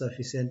have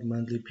sufficient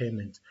monthly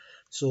payments?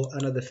 So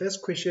under the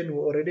first question, we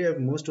already have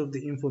most of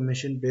the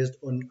information based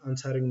on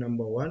answering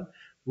number 1,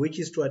 which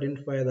is to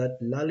identify that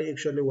Lali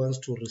actually wants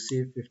to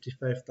receive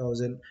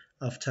 55,000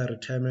 after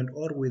retirement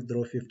or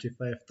withdraw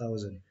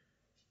 55,000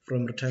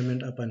 from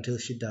retirement up until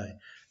she die.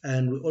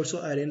 And we also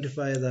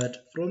identify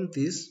that from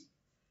this,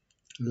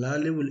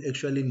 Lali will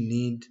actually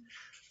need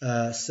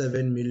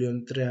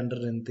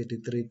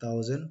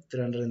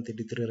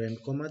 7,333,333 rand,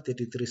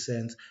 33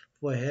 cents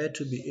for her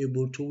to be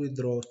able to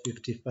withdraw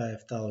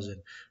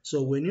 55,000.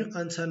 So when you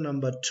answer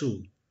number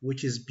 2,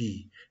 which is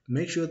B,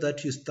 make sure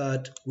that you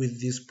start with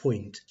this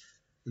point,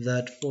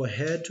 that for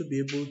her to be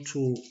able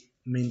to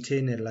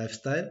maintain a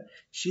lifestyle,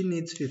 she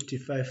needs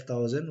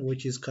 55,000,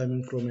 which is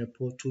coming from a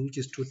post, which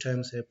is 2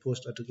 times her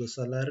post-article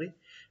salary,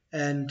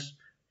 and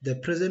the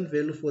present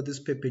value for this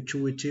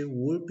perpetuity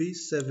will be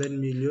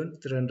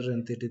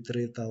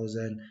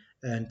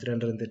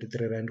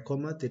 7,333,333 rand,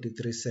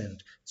 33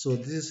 cents. So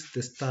this is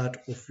the start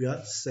of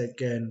your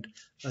second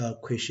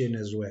question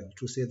as well,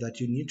 to say that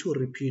you need to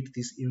repeat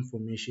this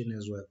information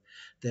as well.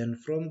 Then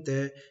from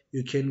there,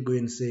 you can go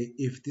and say,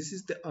 if this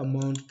is the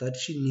amount that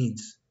she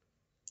needs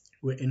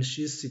when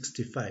she's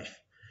 65,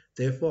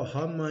 therefore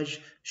how much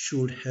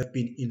should have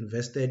been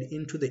invested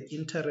into the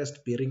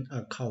interest-bearing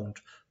account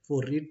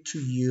for it to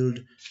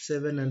yield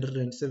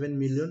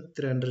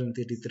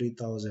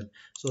 707,333,000.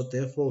 So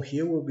therefore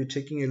here we'll be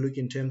taking a look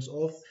in terms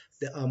of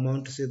the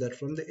amount to say that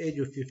from the age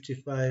of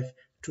 55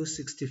 to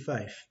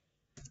 65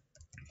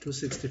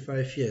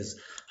 years,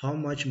 how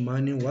much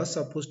money was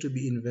supposed to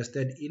be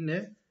invested in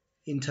a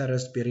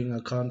interest-bearing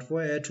account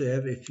for her to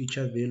have a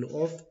future value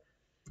of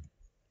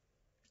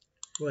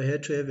for her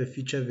to have a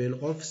future value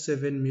of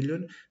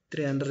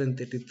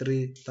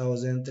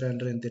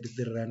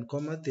 7,333,333 rand,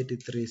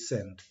 33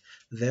 cent.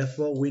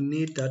 Therefore, we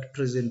need that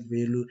present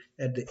value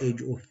at the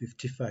age of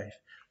 55,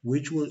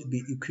 which will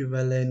be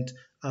equivalent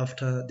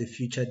after the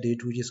future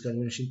date, which is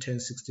convention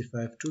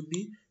 1065, to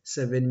be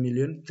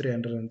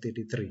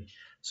 7,333.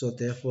 So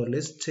therefore,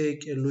 let's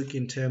take a look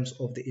in terms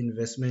of the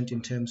investment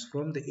in terms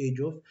from the age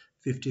of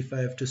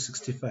 55 to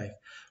 65.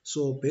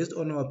 So based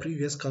on our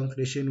previous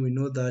calculation, we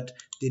know that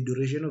the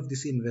duration of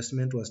this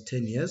investment was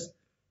 10 years.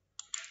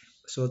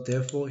 So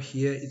therefore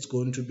here it's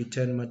going to be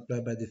 10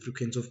 multiplied by the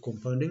frequency of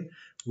compounding,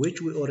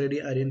 which we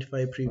already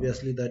identified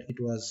previously that it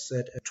was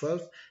set at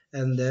 12,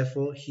 and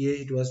therefore here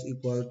it was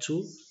equal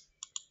to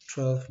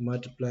 12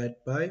 multiplied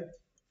by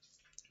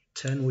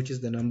 10, which is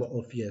the number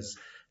of years,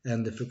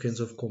 and the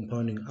frequency of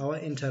compounding. Our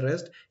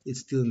interest is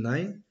still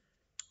 9.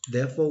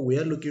 Therefore, we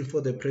are looking for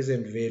the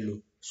present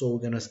value. So we're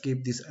going to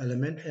skip this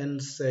element and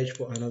search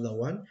for another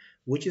one,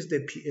 which is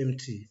the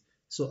PMT.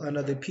 So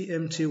under the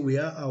PMT, we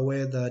are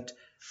aware that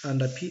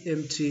under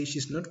PMT,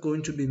 she's not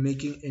going to be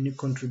making any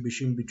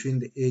contribution between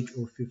the age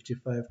of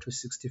 55 to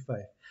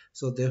 65.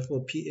 So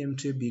therefore,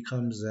 PMT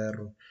becomes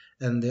 0.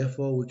 And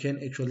therefore, we can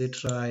actually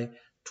try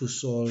to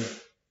solve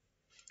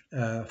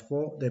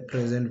for the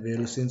present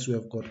value, since we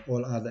have got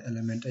all other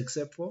elements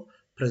except for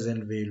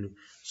present value.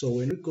 So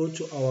when we go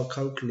to our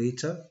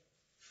calculator,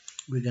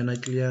 we're gonna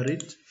clear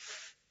it,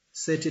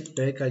 set it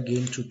back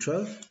again to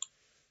 12,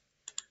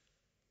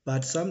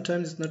 but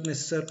sometimes it's not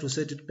necessary to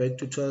set it back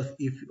to 12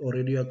 if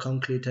already your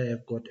calculator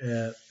have got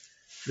a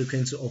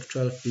frequency of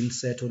 12 being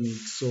set on it.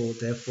 So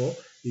therefore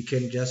you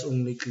can just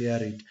only clear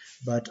it,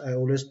 but I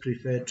always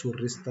prefer to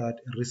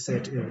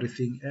reset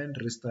everything and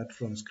restart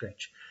from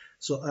scratch.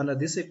 So under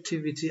this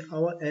activity,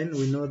 our n,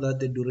 we know that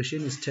the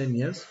duration is 10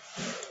 years.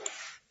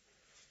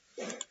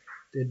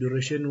 The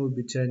duration will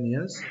be 10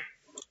 years.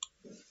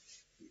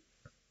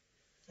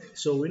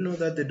 So we know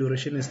that the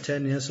duration is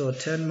 10 years, so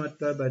 10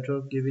 multiplied by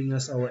 12 giving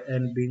us our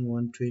n being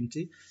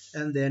 120,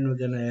 and then we're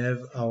going to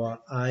have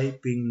our I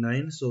being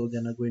 9, so we're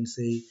going to go and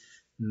say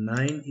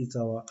 9 is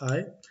our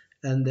I,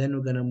 and then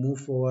we're going to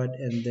move forward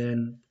and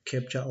then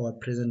capture our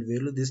present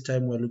value. This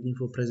time we're looking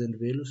for present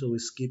value, so we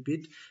skip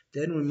it.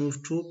 Then we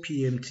move to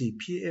PMT.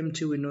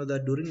 PMT, we know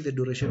that during the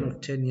duration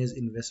of 10 years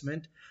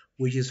investment,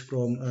 which is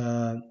from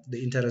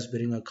the interest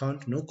bearing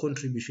account, no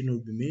contribution will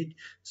be made,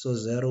 so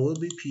 0 will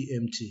be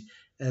PMT.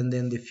 And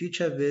then the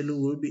future value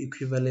will be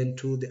equivalent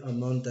to the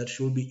amount that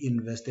should be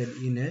invested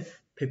in a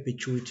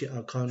perpetuity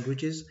account,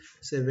 which is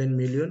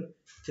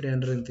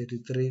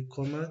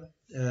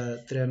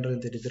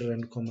 7,333,333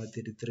 rand,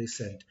 33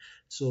 cent.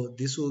 So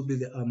this will be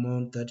the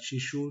amount that she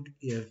should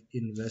have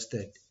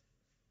invested.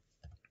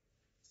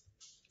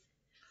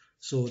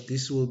 So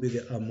this will be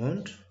the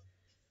amount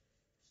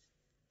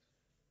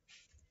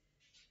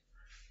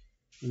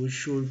which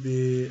should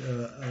be,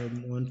 I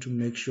want to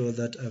make sure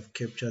that I've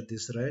captured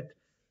this right,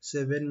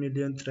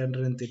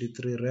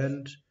 7,333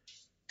 rand,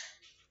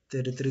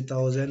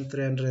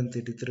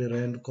 33,333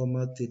 rand,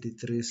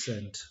 33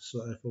 cent.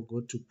 So I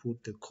forgot to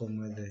put the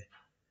comma there,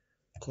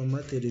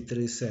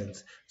 33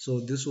 cents. So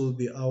this will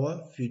be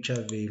our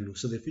future value.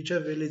 So the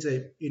future value is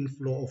an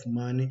inflow of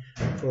money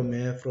from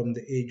here from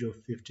the age of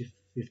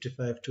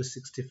 55 to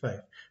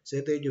 65. So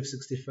at the age of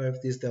 65,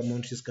 this is the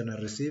amount she's going to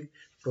receive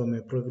from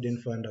a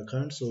provident fund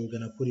account. So we're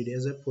going to put it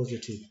as a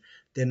positive.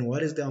 Then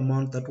what is the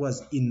amount that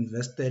was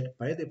invested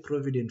by the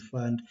provident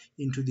fund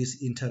into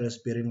this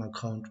interest bearing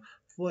account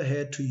for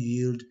her to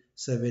yield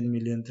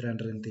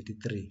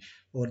 7,333,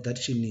 or that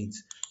she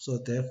needs? So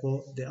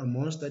therefore the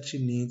amounts that she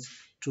needs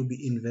to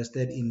be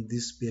invested in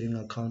this bearing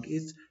account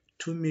is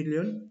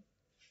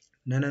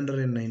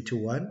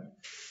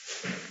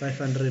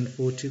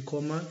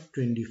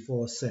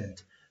 2,991,540,24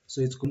 cents. So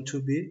it's going to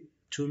be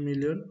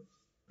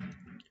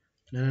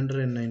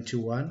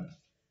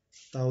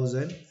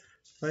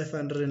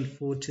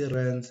 2,991,540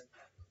 rands,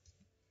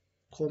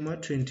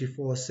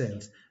 24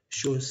 cents.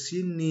 So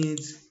she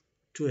needs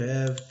to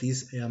have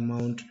this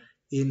amount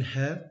in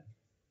her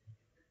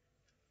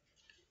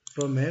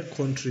from her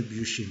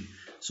contribution.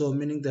 So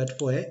meaning that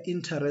for her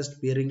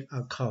interest bearing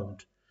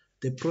account,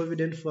 the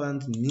provident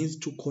fund needs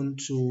to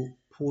put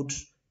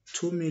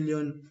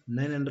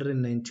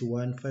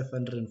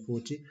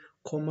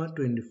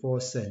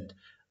 2,991,540,24 cents.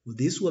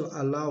 This will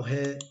allow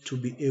her to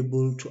be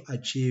able to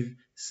achieve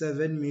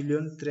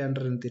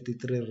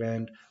 7,333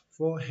 rand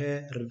for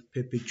her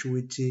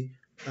perpetuity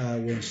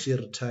when she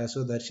retires,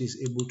 so that she's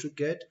able to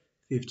get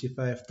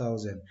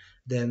 55,000.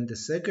 Then the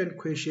second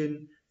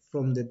question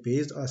from the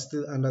base are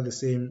still under the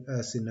same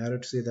scenario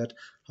to say that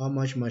how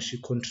much must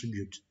she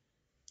contribute.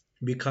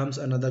 Becomes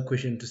another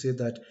question to say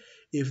that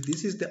if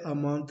this is the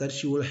amount that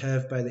she will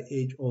have by the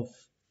age of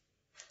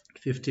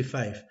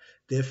 55,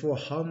 therefore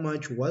how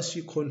much was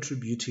she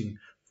contributing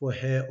for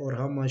her, or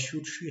how much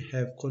should she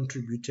have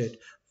contributed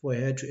for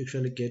her to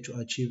actually get to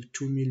achieve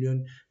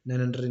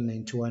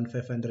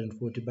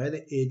 2,991,540 by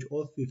the age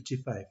of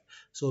 55.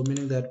 So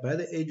meaning that by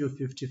the age of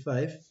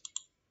 55,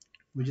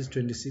 which is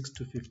 26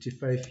 to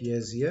 55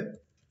 years here,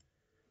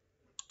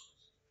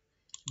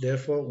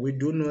 Therefore, we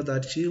do know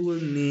that she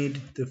will need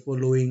the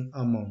following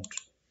amount.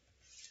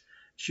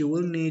 She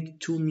will need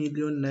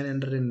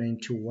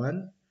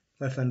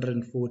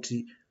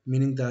 2,991,540,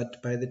 meaning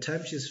that by the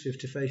time she's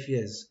 55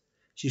 years,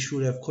 she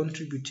should have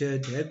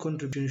contributed, her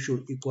contribution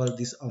should equal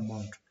this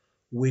amount,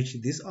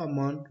 which this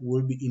amount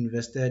will be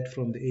invested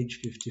from the age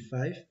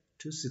 55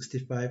 to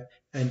 65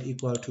 and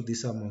equal to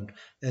this amount.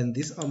 And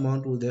this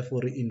amount will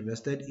therefore be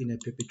invested in a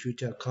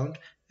perpetuity account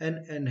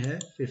and earn her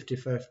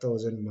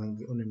 55,000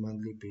 monthly on a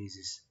monthly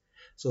basis.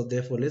 So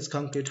therefore, let's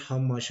calculate how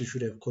much you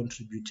should have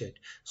contributed.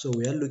 So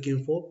we are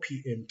looking for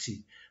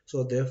PMT.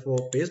 So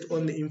therefore, based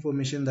on the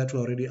information that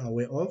we're already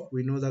aware of,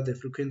 we know that the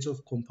frequency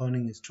of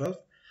compounding is 12.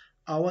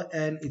 Our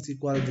N is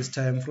equal this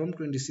time from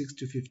 26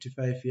 to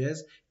 55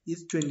 years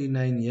is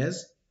 29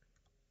 years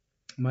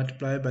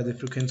multiplied by the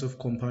frequency of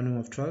compounding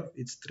of 12,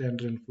 it's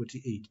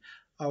 348.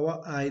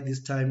 Our I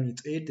this time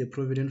it's 8, the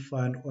provident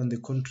fund on the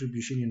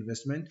contribution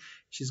investment,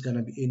 she's going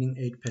to be earning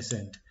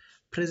 8%.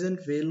 Present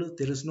value,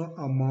 there is no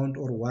amount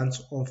or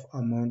once off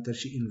amount that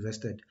she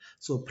invested.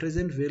 So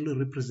present value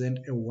represent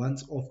a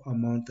once off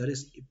amount that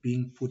is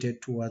being put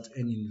towards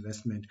an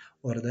investment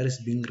or that is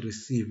being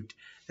received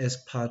as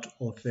part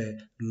of a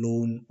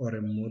loan or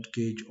a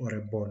mortgage or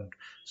a bond.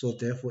 So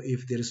therefore,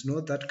 if there is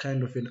not that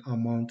kind of an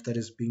amount that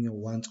is being a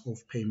once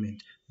off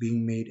payment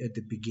being made at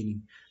the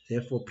beginning,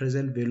 therefore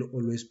present value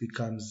always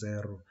becomes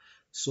 0.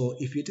 So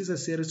if it is a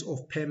series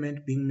of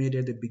payment being made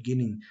at the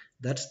beginning,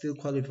 that still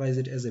qualifies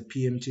it as a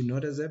PMT,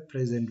 not as a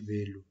present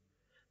value.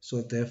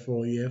 So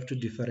therefore you have to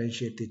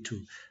differentiate the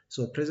two.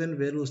 So present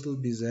value will still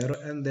be 0,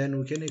 and then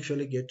we can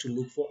actually get to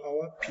look for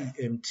our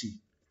PMT.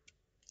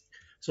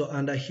 So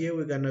under here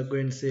we're gonna go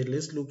and say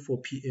let's look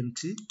for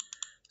PMT.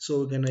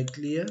 So we're gonna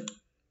clear.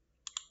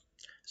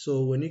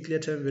 So when you clear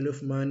time value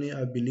of money,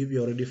 I believe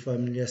you're already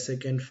familiar.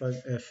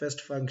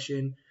 First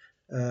function,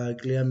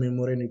 clear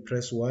memory, and you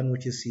press 1,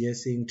 which is here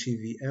saying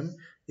TVM.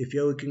 If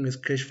you're working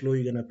with cash flow,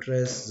 you're gonna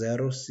press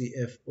 0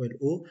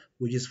 CFLO,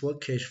 which is for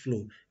cash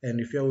flow. And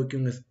if you're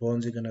working with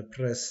bonds, you're gonna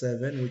press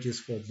 7, which is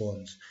for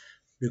bonds,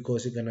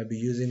 because you're gonna be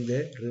using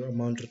the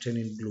amount written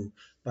in blue.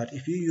 But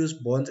if you use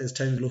bonds as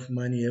time value of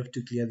money, you have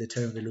to clear the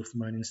time value of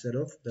money instead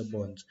of the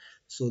bonds.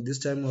 So this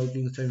time we're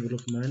working with time value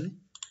of money.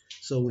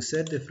 So we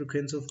set the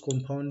frequency of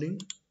compounding,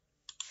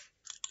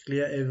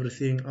 clear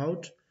everything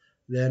out.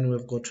 Then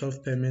we've got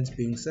 12 payments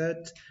being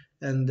set,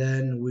 and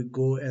then we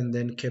go and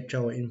then capture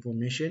our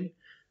information.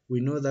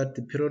 We know that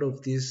the period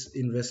of this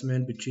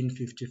investment between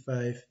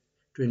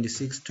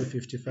 26 to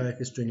 55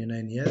 is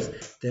 29 years.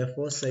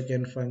 Therefore,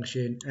 second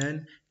function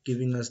and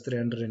giving us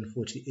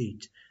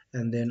 348.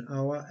 And then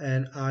our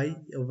NI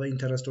over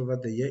interest over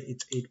the year,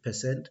 it's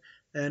 8%.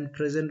 And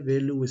present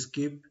value we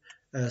skip,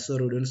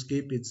 sorry, we don't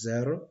skip, it's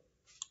 0.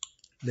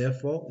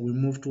 Therefore, we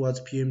move towards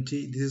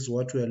PMT. This is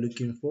what we are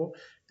looking for.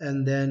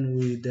 And then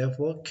we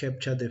therefore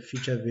capture the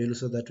future value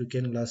so that we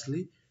can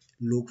lastly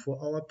look for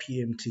our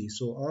PMT.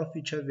 So our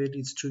future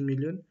value is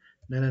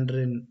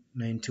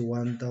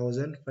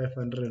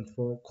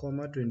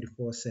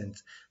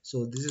 2,991,504.24.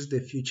 So this is the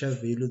future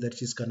value that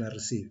she's going to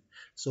receive.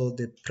 So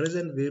the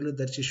present value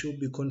that she should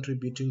be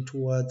contributing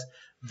towards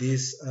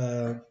this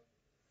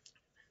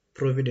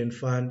provident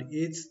fund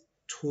is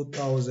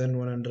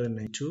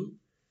 2,192,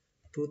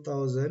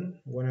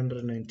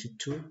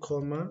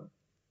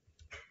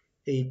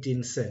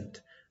 18 cents.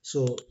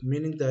 So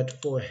meaning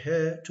that for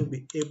her to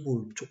be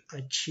able to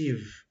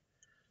achieve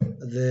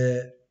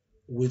the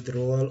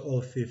withdrawal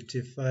of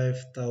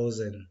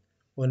 55,000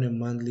 on a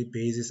monthly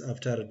basis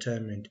after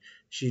retirement,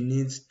 she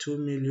needs 2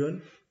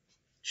 million.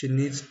 She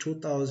needs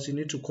 2,000. She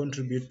needs to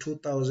contribute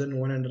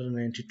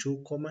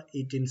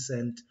 2,192.18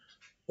 cents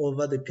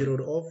over the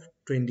period of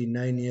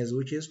 29 years,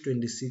 which is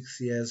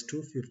 26 years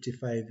to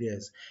 55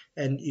 years.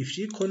 And if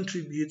she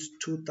contributes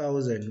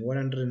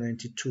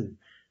 2,192,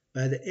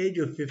 by the age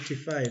of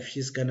 55,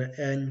 she's gonna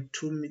earn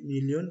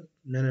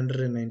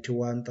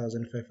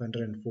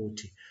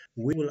 2,991,540.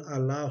 We will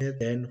allow her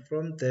then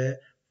from there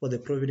for the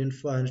provident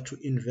fund to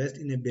invest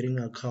in a bearing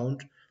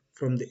account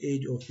from the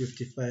age of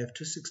 55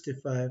 to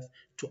 65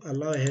 to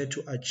allow her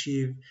to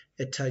achieve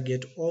a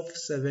target of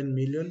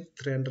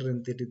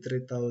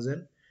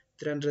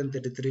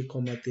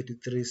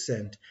 7,333,333.33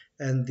 cents,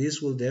 and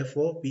this will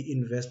therefore be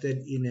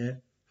invested in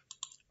a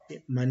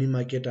money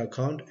market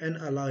account and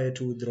allow her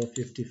to withdraw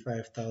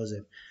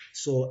 55,000.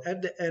 So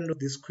at the end of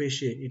this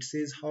question, it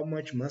says how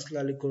much must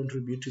Lali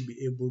contribute to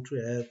be able to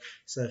have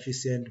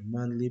sufficient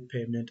monthly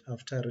payment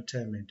after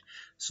retirement.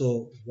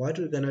 So what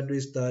we're gonna do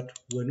is that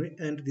when we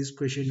end this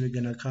question, we're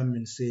gonna come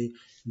and say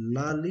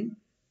Lali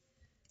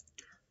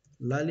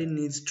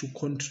needs to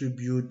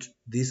contribute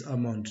this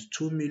amount,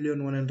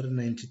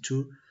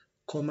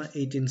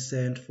 2,192,18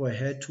 cents, for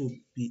her to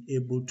be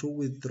able to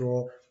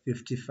withdraw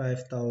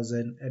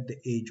 55,000 at the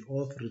age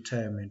of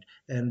retirement.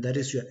 And that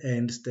is your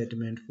end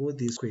statement for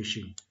this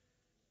question.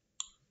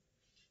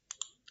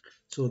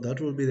 So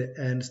that will be the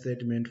end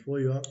statement for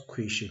your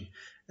question.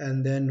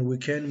 And then we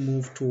can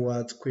move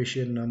towards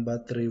question number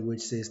 3,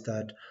 which says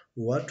that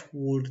what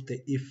would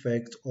the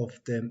effect of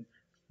the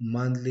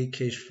monthly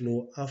cash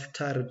flow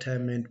after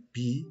retirement.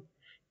 B,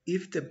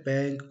 if the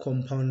bank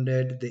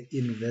compounded the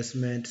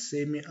investment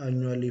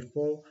semi-annually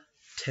for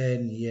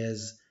 10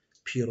 years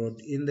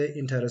period in the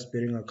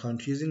interest-bearing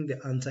account, using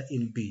the answer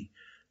in B.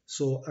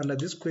 So under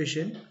this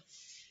question,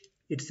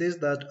 it says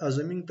that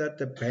assuming that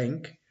the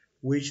bank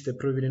which the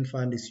provident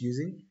fund is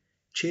using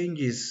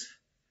changes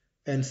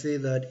and say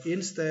that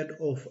instead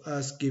of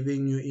us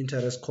giving you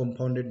interest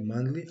compounded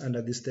monthly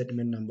under this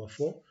statement number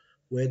 4,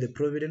 where the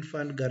provident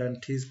fund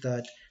guarantees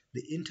that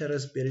the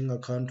interest bearing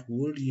account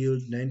will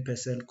yield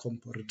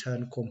 9%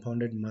 return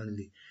compounded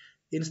monthly.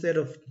 Instead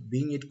of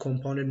being it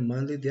compounded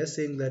monthly, they're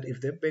saying that if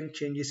the bank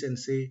changes and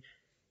say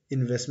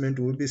investment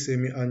will be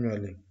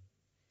semi-annually,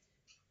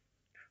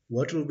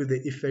 what will be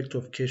the effect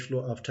of cash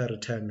flow after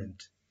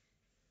retirement?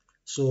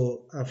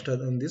 So after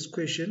on this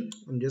question,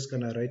 I'm just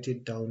gonna write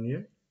it down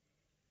here.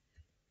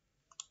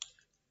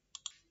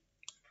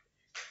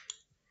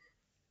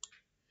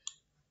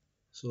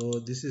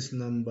 So this is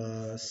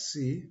number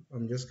C.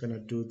 I'm just gonna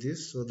do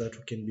this so that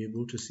we can be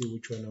able to see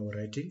which one I'm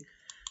writing.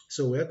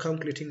 So we're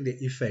calculating the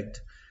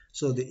effect.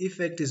 So the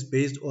effect is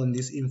based on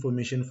this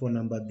information for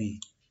number B.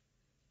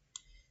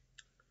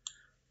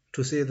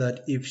 To say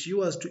that if she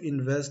was to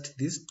invest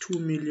this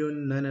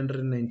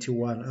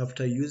 2,991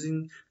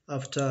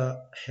 after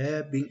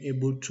her being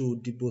able to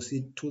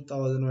deposit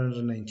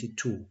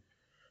 2,192.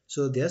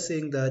 So they're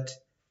saying that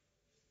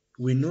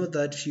we know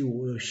that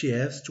she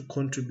has to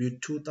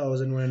contribute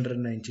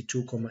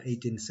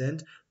 2,192.18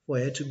 cents for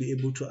her to be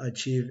able to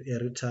achieve a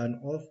return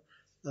of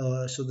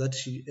so that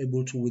she's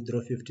able to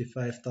withdraw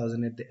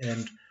 55,000 at the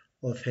end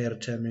of her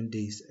retirement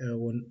days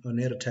on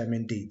her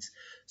retirement dates.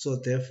 So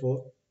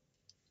therefore,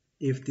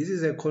 if this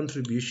is a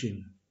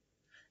contribution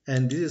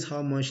and this is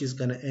how much she's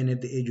gonna earn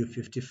at the age of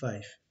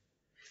 55,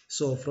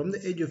 so from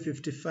the age of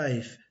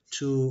 55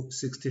 to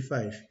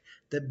 65,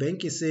 the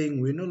bank is saying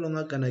we're no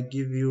longer going to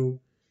give you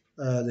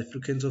the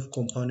frequency of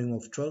compounding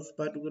of 12,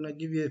 but we're going to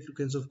give you a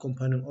frequency of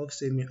compounding of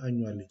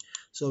semi-annually.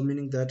 So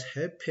meaning that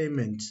her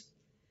payment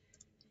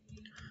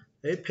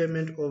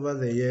over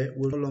the year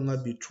will no longer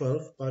be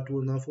 12, but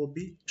will now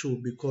be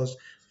 2, because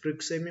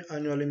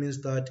semi-annually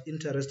means that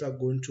interest are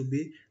going to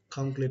be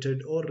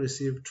calculated or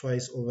received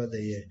twice over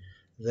the year.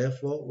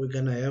 Therefore, we're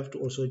going to have to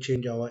also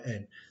change our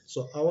n.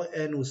 So our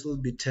n will still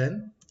be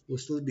 10, will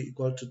still be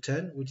equal to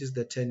 10, which is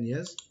the 10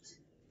 years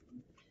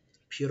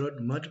period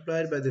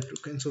multiplied by the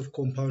frequency of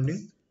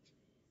compounding.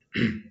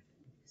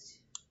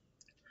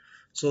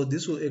 So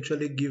this will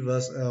actually give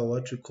us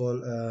what we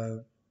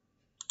call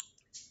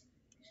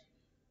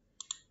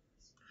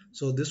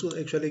so this will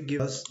actually give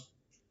us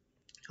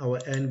our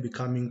n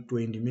becoming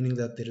 20, meaning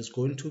that there is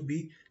going to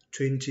be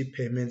 20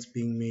 payments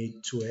being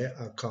made to her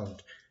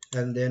account.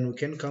 And then we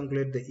can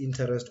calculate the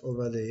interest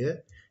over the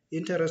year.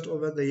 Interest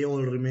over the year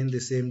will remain the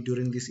same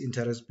during this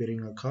interest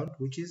bearing account,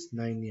 which is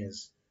 9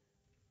 years.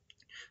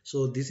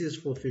 So this is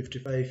for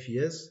 55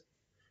 years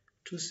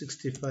to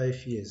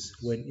 65 years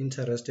when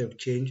interest have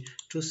changed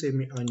to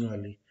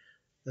semi-annually,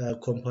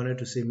 compounded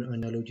to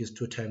semi-annually, which is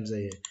 2 times a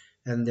year.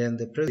 And then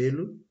the present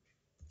value.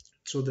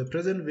 So the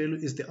present value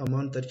is the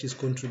amount that is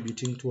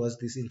contributing towards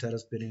this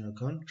interest bearing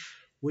account,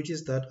 which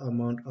is that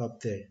amount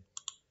up there.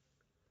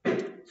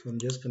 So I'm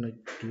just gonna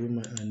do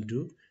my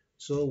undo.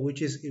 So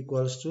which is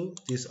equals to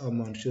this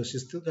amount. So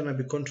she's still gonna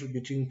be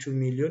contributing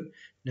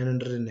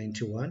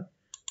 2,991,000,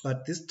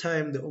 but this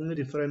time the only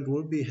difference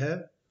will be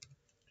her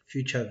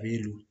future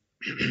value.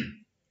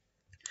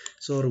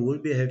 So it will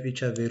be her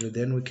future value.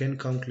 Then we can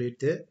calculate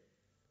the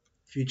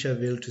future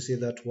value to say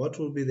that what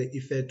will be the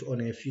effect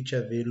on a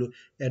future value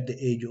at the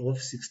age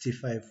of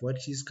 65, what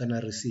she's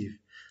gonna receive.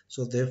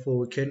 So therefore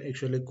we can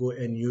actually go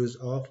and use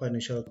our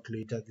financial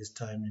calculator this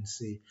time and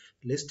say,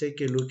 let's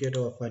take a look at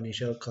our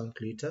financial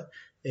calculator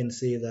and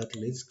say that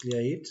let's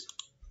clear it.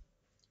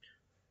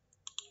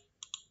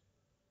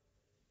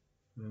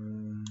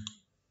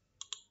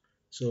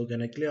 So we're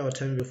gonna clear our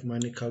time of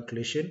money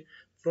calculation.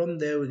 From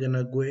there we're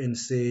gonna go and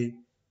say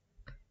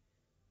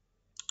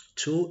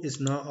 2 is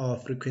now our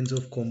frequency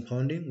of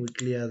compounding. We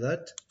clear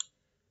that,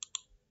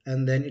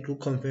 and then it will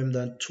confirm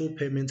that 2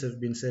 payments have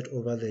been set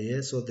over the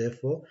year. So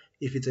therefore,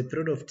 if it's a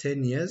period of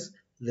 10 years,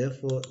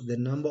 therefore the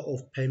number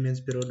of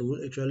payments period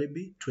will actually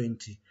be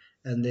 20.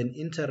 And then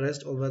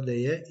interest over the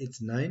year,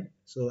 it's 9.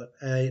 So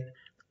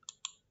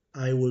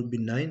I will be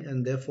 9,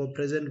 and therefore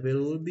present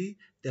value will be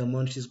the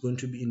amount she's going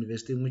to be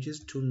investing, which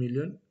is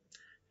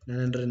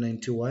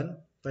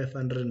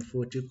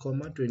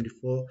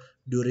 2,991,540,24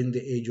 during the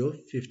age of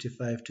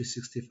 55 to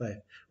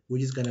 65,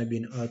 which is going to be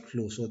an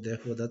outflow. So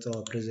therefore that's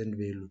our present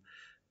value.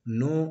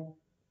 No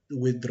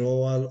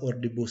withdrawal or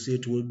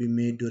deposit will be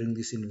made during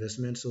this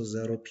investment, so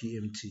 0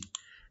 PMT.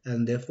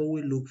 And therefore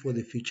we look for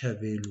the future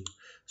value.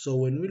 So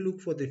when we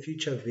look for the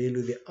future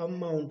value, the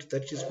amount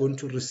that she's going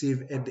to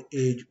receive at the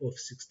age of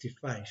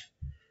 65,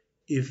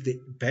 if the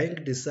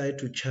bank decide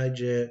to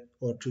charge her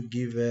or to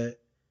give her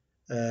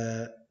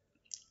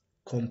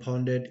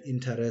compounded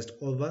interest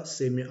over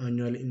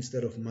semi-annual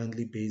instead of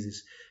monthly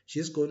basis,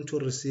 she's going to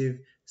receive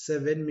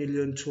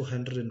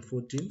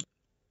 7,214,000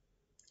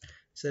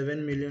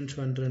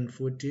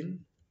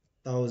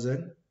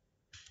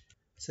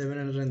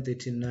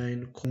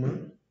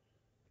 7,214,739,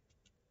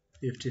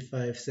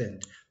 55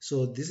 cents.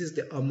 So this is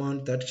the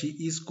amount that she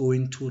is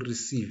going to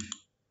receive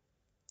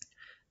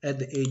at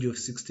the age of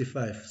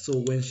 65. So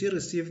when she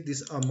receives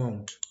this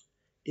amount,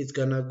 it's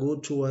gonna go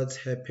towards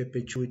her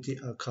perpetuity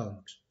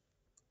account.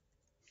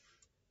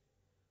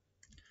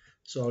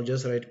 So I'll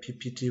just write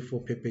PPT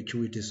for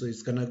perpetuity. So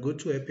it's gonna go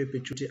to her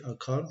perpetuity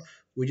account,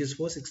 which is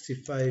for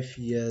 65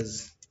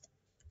 years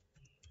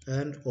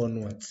and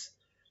onwards.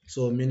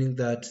 So meaning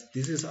that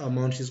this is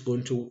amount she's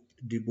going to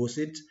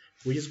deposit,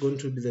 which is going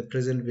to be the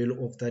present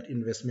value of that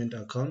investment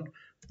account,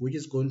 which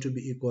is going to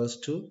be equals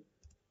to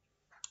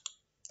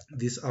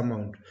this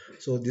amount.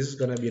 So this is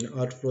going to be an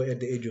outflow at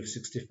the age of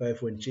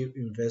 65 when she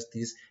invests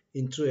this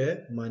into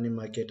a money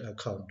market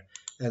account,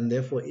 and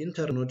therefore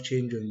interest will not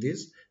change on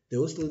this. There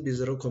will still be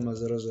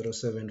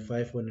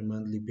 0.0075 on a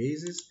monthly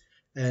basis,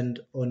 and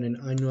on an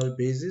annual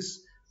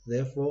basis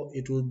therefore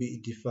it will be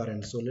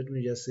different. So let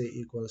me just say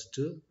equals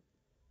to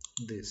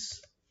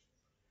this,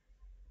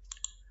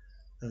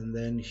 and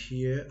then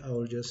here I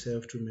will just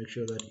have to make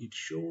sure that it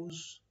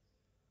shows,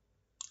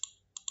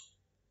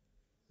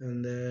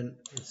 and then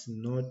it's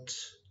not,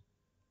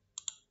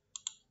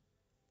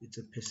 it's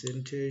a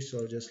percentage, so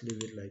I'll just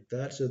leave it like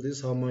that. So this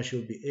is how much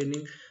you'll be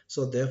earning.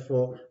 So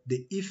therefore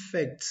the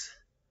effect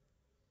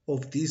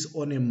of this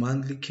on a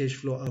monthly cash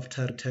flow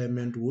after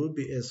retirement will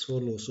be as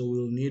follows. So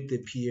we'll need the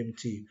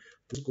PMT,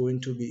 which is going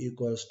to be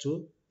equals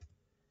to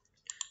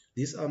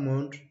this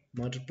amount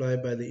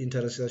multiplied by the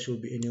interest that she'll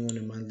be earning on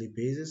a monthly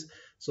basis.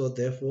 So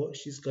therefore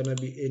she's gonna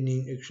be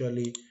earning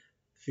actually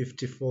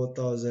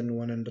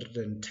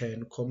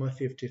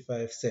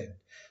 54,110.55 cents.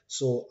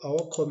 So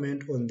our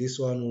comment on this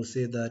one will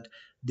say that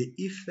the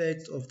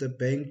effect of the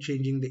bank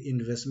changing the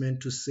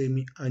investment to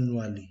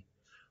semi-annually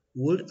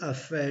would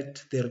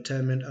affect the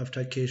retirement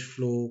after cash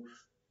flow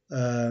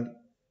uh,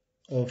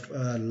 of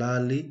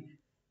Lali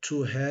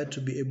to her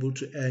to be able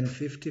to earn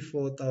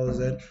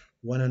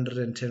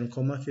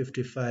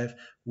 54,110.55,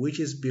 which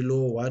is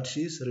below what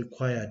is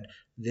required.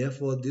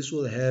 Therefore, this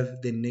will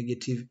have the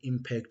negative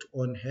impact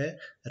on her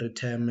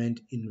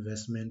retirement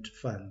investment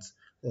funds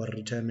or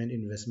retirement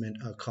investment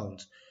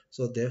accounts.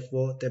 So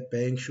therefore, the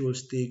bank should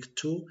stick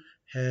to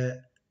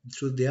her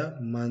to their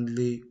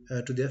monthly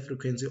to their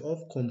frequency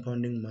of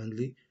compounding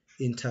monthly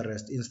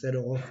interest instead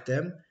of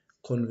them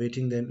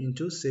converting them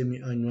into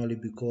semi-annually,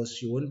 because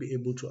she won't be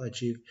able to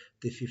achieve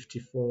the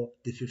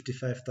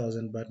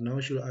 55,000, but now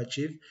she'll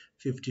achieve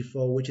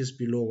 54, which is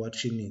below what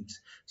she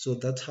needs. So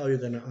that's how you're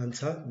going to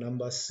answer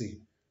number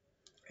C.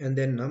 And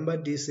then number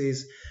D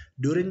says,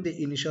 during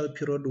the initial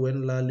period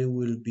when Lali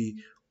will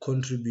be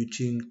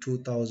contributing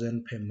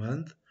 2,000 per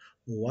month,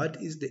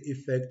 what is the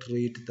effect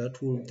rate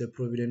that will the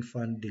Provident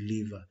Fund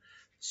deliver?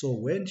 So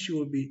when she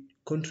will be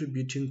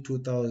contributing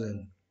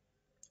 2,000,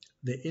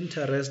 the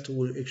interest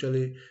will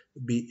actually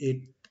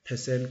be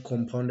 8%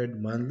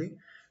 compounded monthly.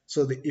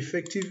 So the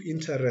effective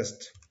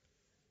interest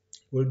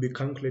will be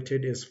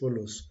calculated as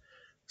follows.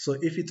 So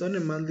if it's on a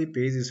monthly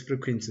basis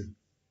frequency,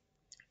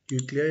 you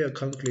clear your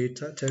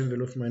calculator, time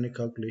value of money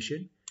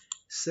calculation,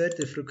 set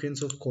the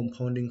frequency of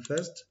compounding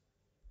first,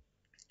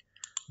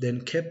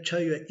 then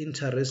capture your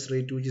interest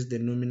rate, which is the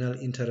nominal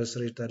interest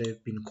rate that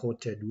have been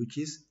quoted, which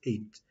is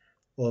 8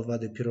 over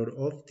the period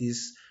of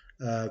this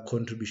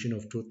contribution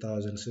of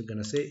 2,000. So you're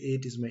going to say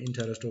 8 is my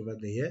interest over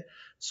the year.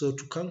 So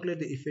to calculate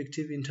the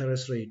effective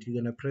interest rate,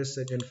 you're going to press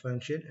second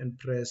function and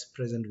press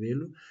present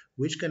value,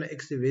 which can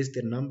activate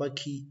the number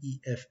key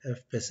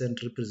EFF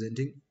percent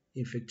representing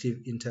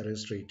effective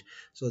interest rate.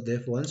 So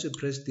therefore, once you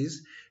press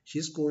this,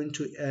 she's going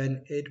to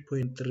earn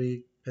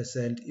 8.3%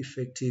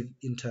 effective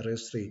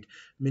interest rate,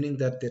 meaning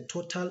that the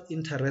total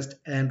interest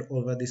earned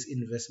over this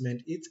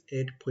investment is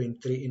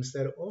 8.3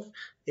 instead of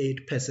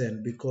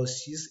 8%,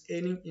 because she's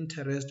earning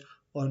interest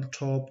on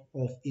top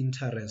of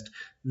interest,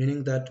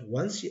 meaning that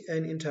once she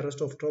earns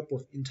interest on top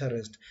of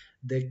interest,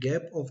 the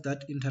gap of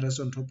that interest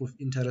on top of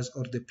interest,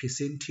 or the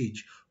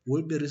percentage,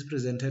 will be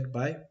represented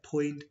by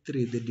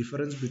 0.3, the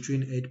difference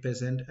between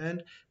 8%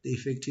 and the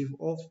effective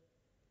of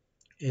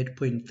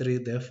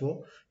 8.3.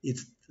 Therefore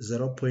it's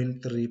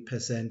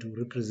 0.3%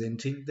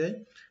 representing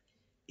the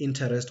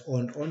interest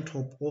on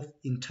top of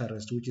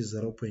interest, which is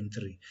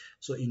 0.3.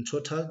 So in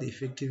total the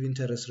effective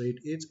interest rate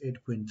is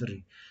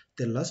 8.3.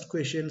 The last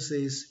question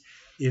says,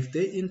 if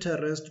the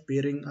interest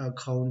bearing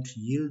account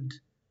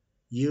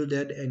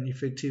yielded an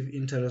effective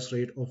interest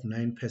rate of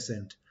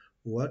 9%,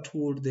 what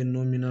would the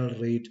nominal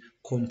rate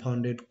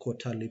compounded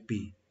quarterly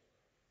be?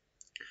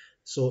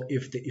 So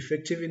if the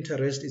effective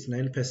interest is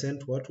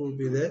 9%, what will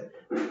be the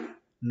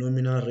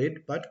nominal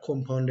rate but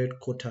compounded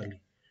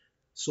quarterly?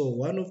 So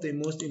one of the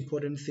most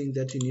important things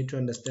that you need to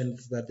understand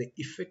is that the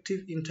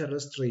effective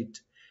interest rate,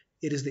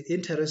 it is the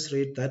interest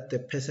rate that the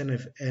person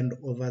have earned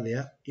over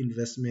their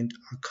investment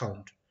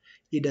account.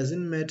 It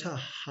doesn't matter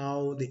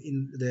how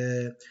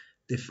the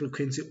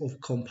frequency of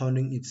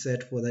compounding is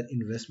set for that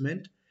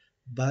investment,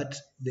 but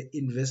the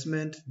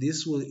investment,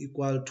 this will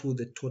equal to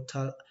the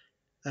total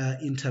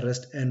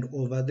interest earned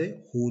over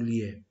the whole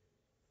year.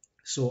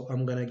 So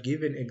I'm gonna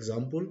give an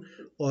example,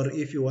 or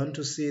if you want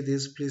to see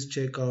this, please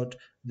check out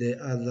the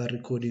other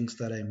recordings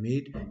that I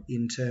made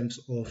in terms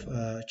of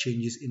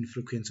changes in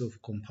frequency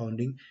of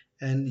compounding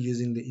and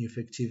using the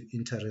effective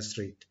interest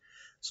rate.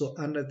 So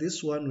under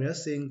this one, we are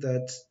saying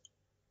that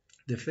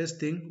the first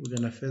thing, we're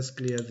gonna first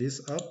clear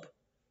this up.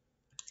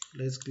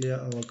 Let's clear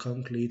our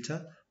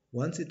calculator.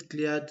 Once it's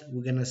cleared,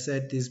 we're gonna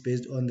set this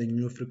based on the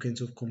new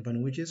frequency of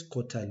compounding, which is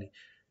quarterly,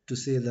 to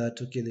say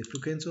that okay, the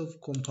frequency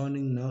of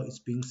compounding now is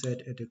being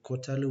set at a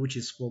quarterly, which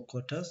is 4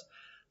 quarters.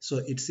 So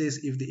it says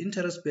if the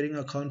interest bearing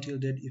account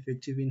yielded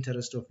effective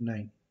interest of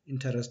 9.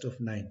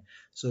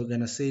 So we're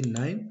gonna say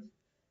 9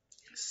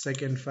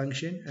 second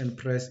function and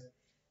press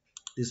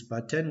this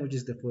button, which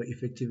is the for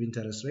effective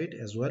interest rate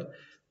as well.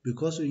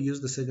 Because we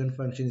use the second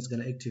function, it's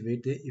going to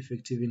activate the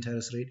effective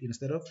interest rate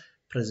instead of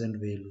present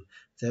value.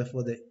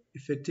 Therefore, the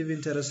effective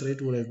interest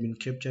rate will have been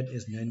captured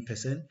as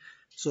 9%.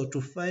 So to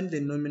find the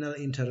nominal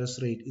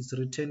interest rate, it's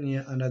written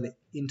here under the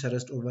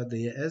interest over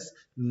there as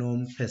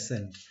norm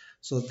percent.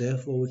 So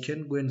therefore, we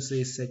can go and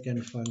say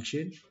second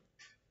function,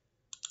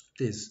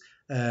 this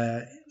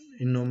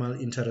in normal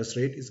interest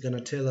rate is going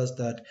to tell us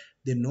that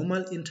the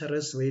normal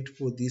interest rate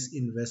for this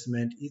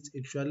investment is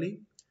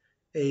actually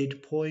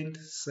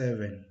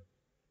 8.7,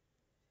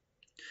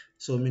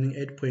 so meaning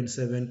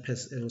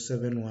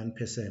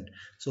 8.771%.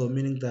 So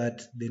meaning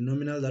that the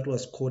nominal that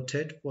was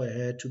quoted for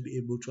her to be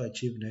able to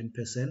achieve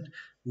 9%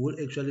 will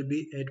actually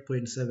be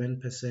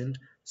 8.7%,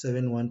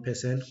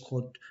 71%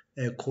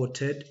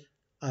 quoted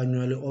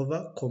annually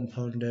over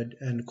compounded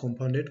and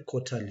compounded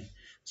quarterly.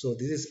 So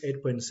this is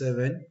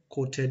 8.7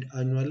 quoted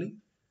annually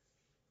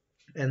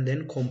and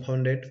then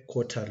compounded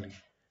quarterly,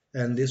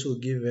 and this will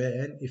give her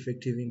an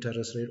effective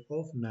interest rate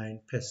of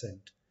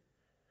 9%.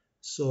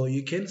 So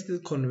you can still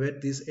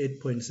convert this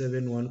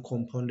 8.71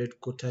 compounded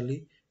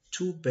quarterly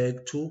to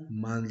back to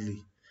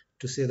monthly,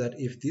 to say that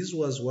if this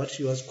was what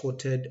she was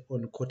quoted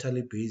on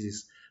quarterly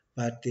basis,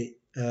 but the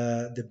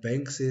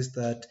bank says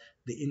that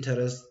the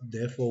interest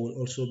therefore will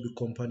also be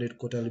compounded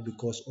quarterly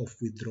because of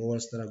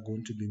withdrawals that are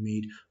going to be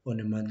made on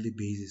a monthly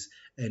basis,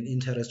 and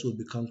interest will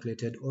be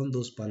calculated on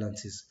those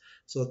balances.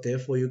 So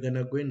therefore you're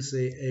gonna go and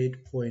say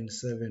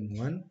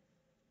 8.71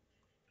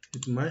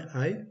 with my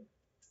I.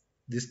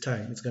 This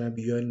time it's going to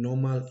be your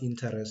normal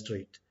interest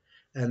rate,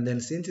 and then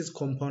since it's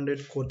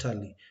compounded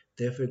quarterly,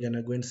 therefore you're going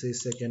to go and say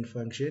second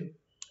function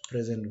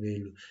present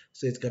value.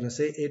 So it's going to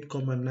say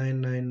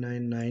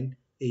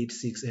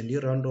 8,999986, and you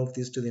round off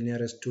this to the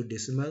nearest two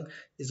decimal,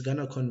 it's going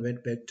to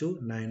convert back to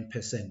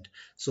 9%.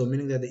 So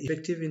meaning that the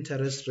effective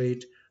interest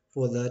rate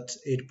for that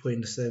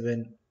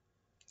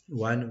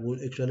 8.71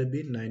 will actually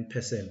be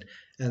 9%,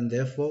 and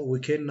therefore we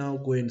can now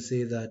go and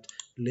say that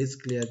let's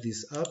clear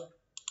this up.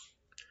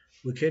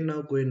 We can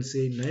now go and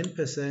say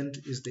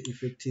 9% is the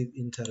effective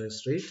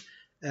interest rate,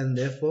 and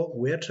therefore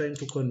we are trying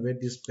to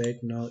convert this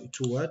back now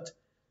to what?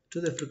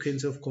 To the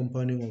frequency of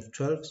compounding of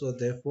 12. So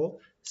therefore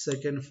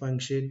second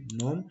function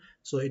norm,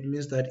 so it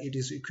means that it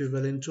is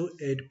equivalent to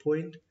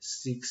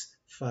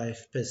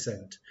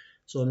 8.65%.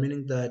 So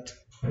meaning that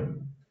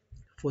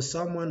for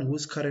someone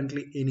who's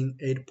currently earning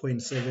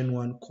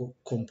 8.71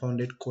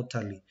 compounded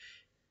quarterly,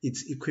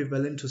 it's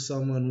equivalent to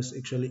someone who's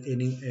actually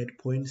earning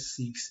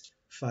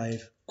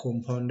 8.65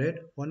 compounded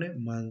on a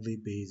monthly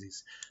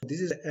basis.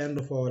 This is the end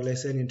of our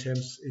lesson in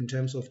terms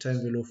of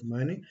time value of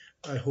money.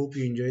 I hope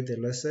you enjoyed the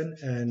lesson,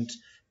 and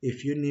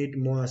if you need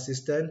more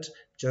assistance,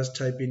 just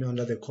type in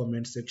under the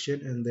comment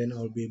section and then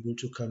I'll be able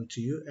to come to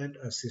you and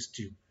assist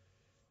you.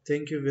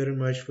 Thank you very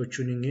much for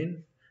tuning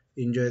in.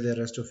 Enjoy the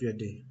rest of your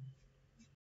day.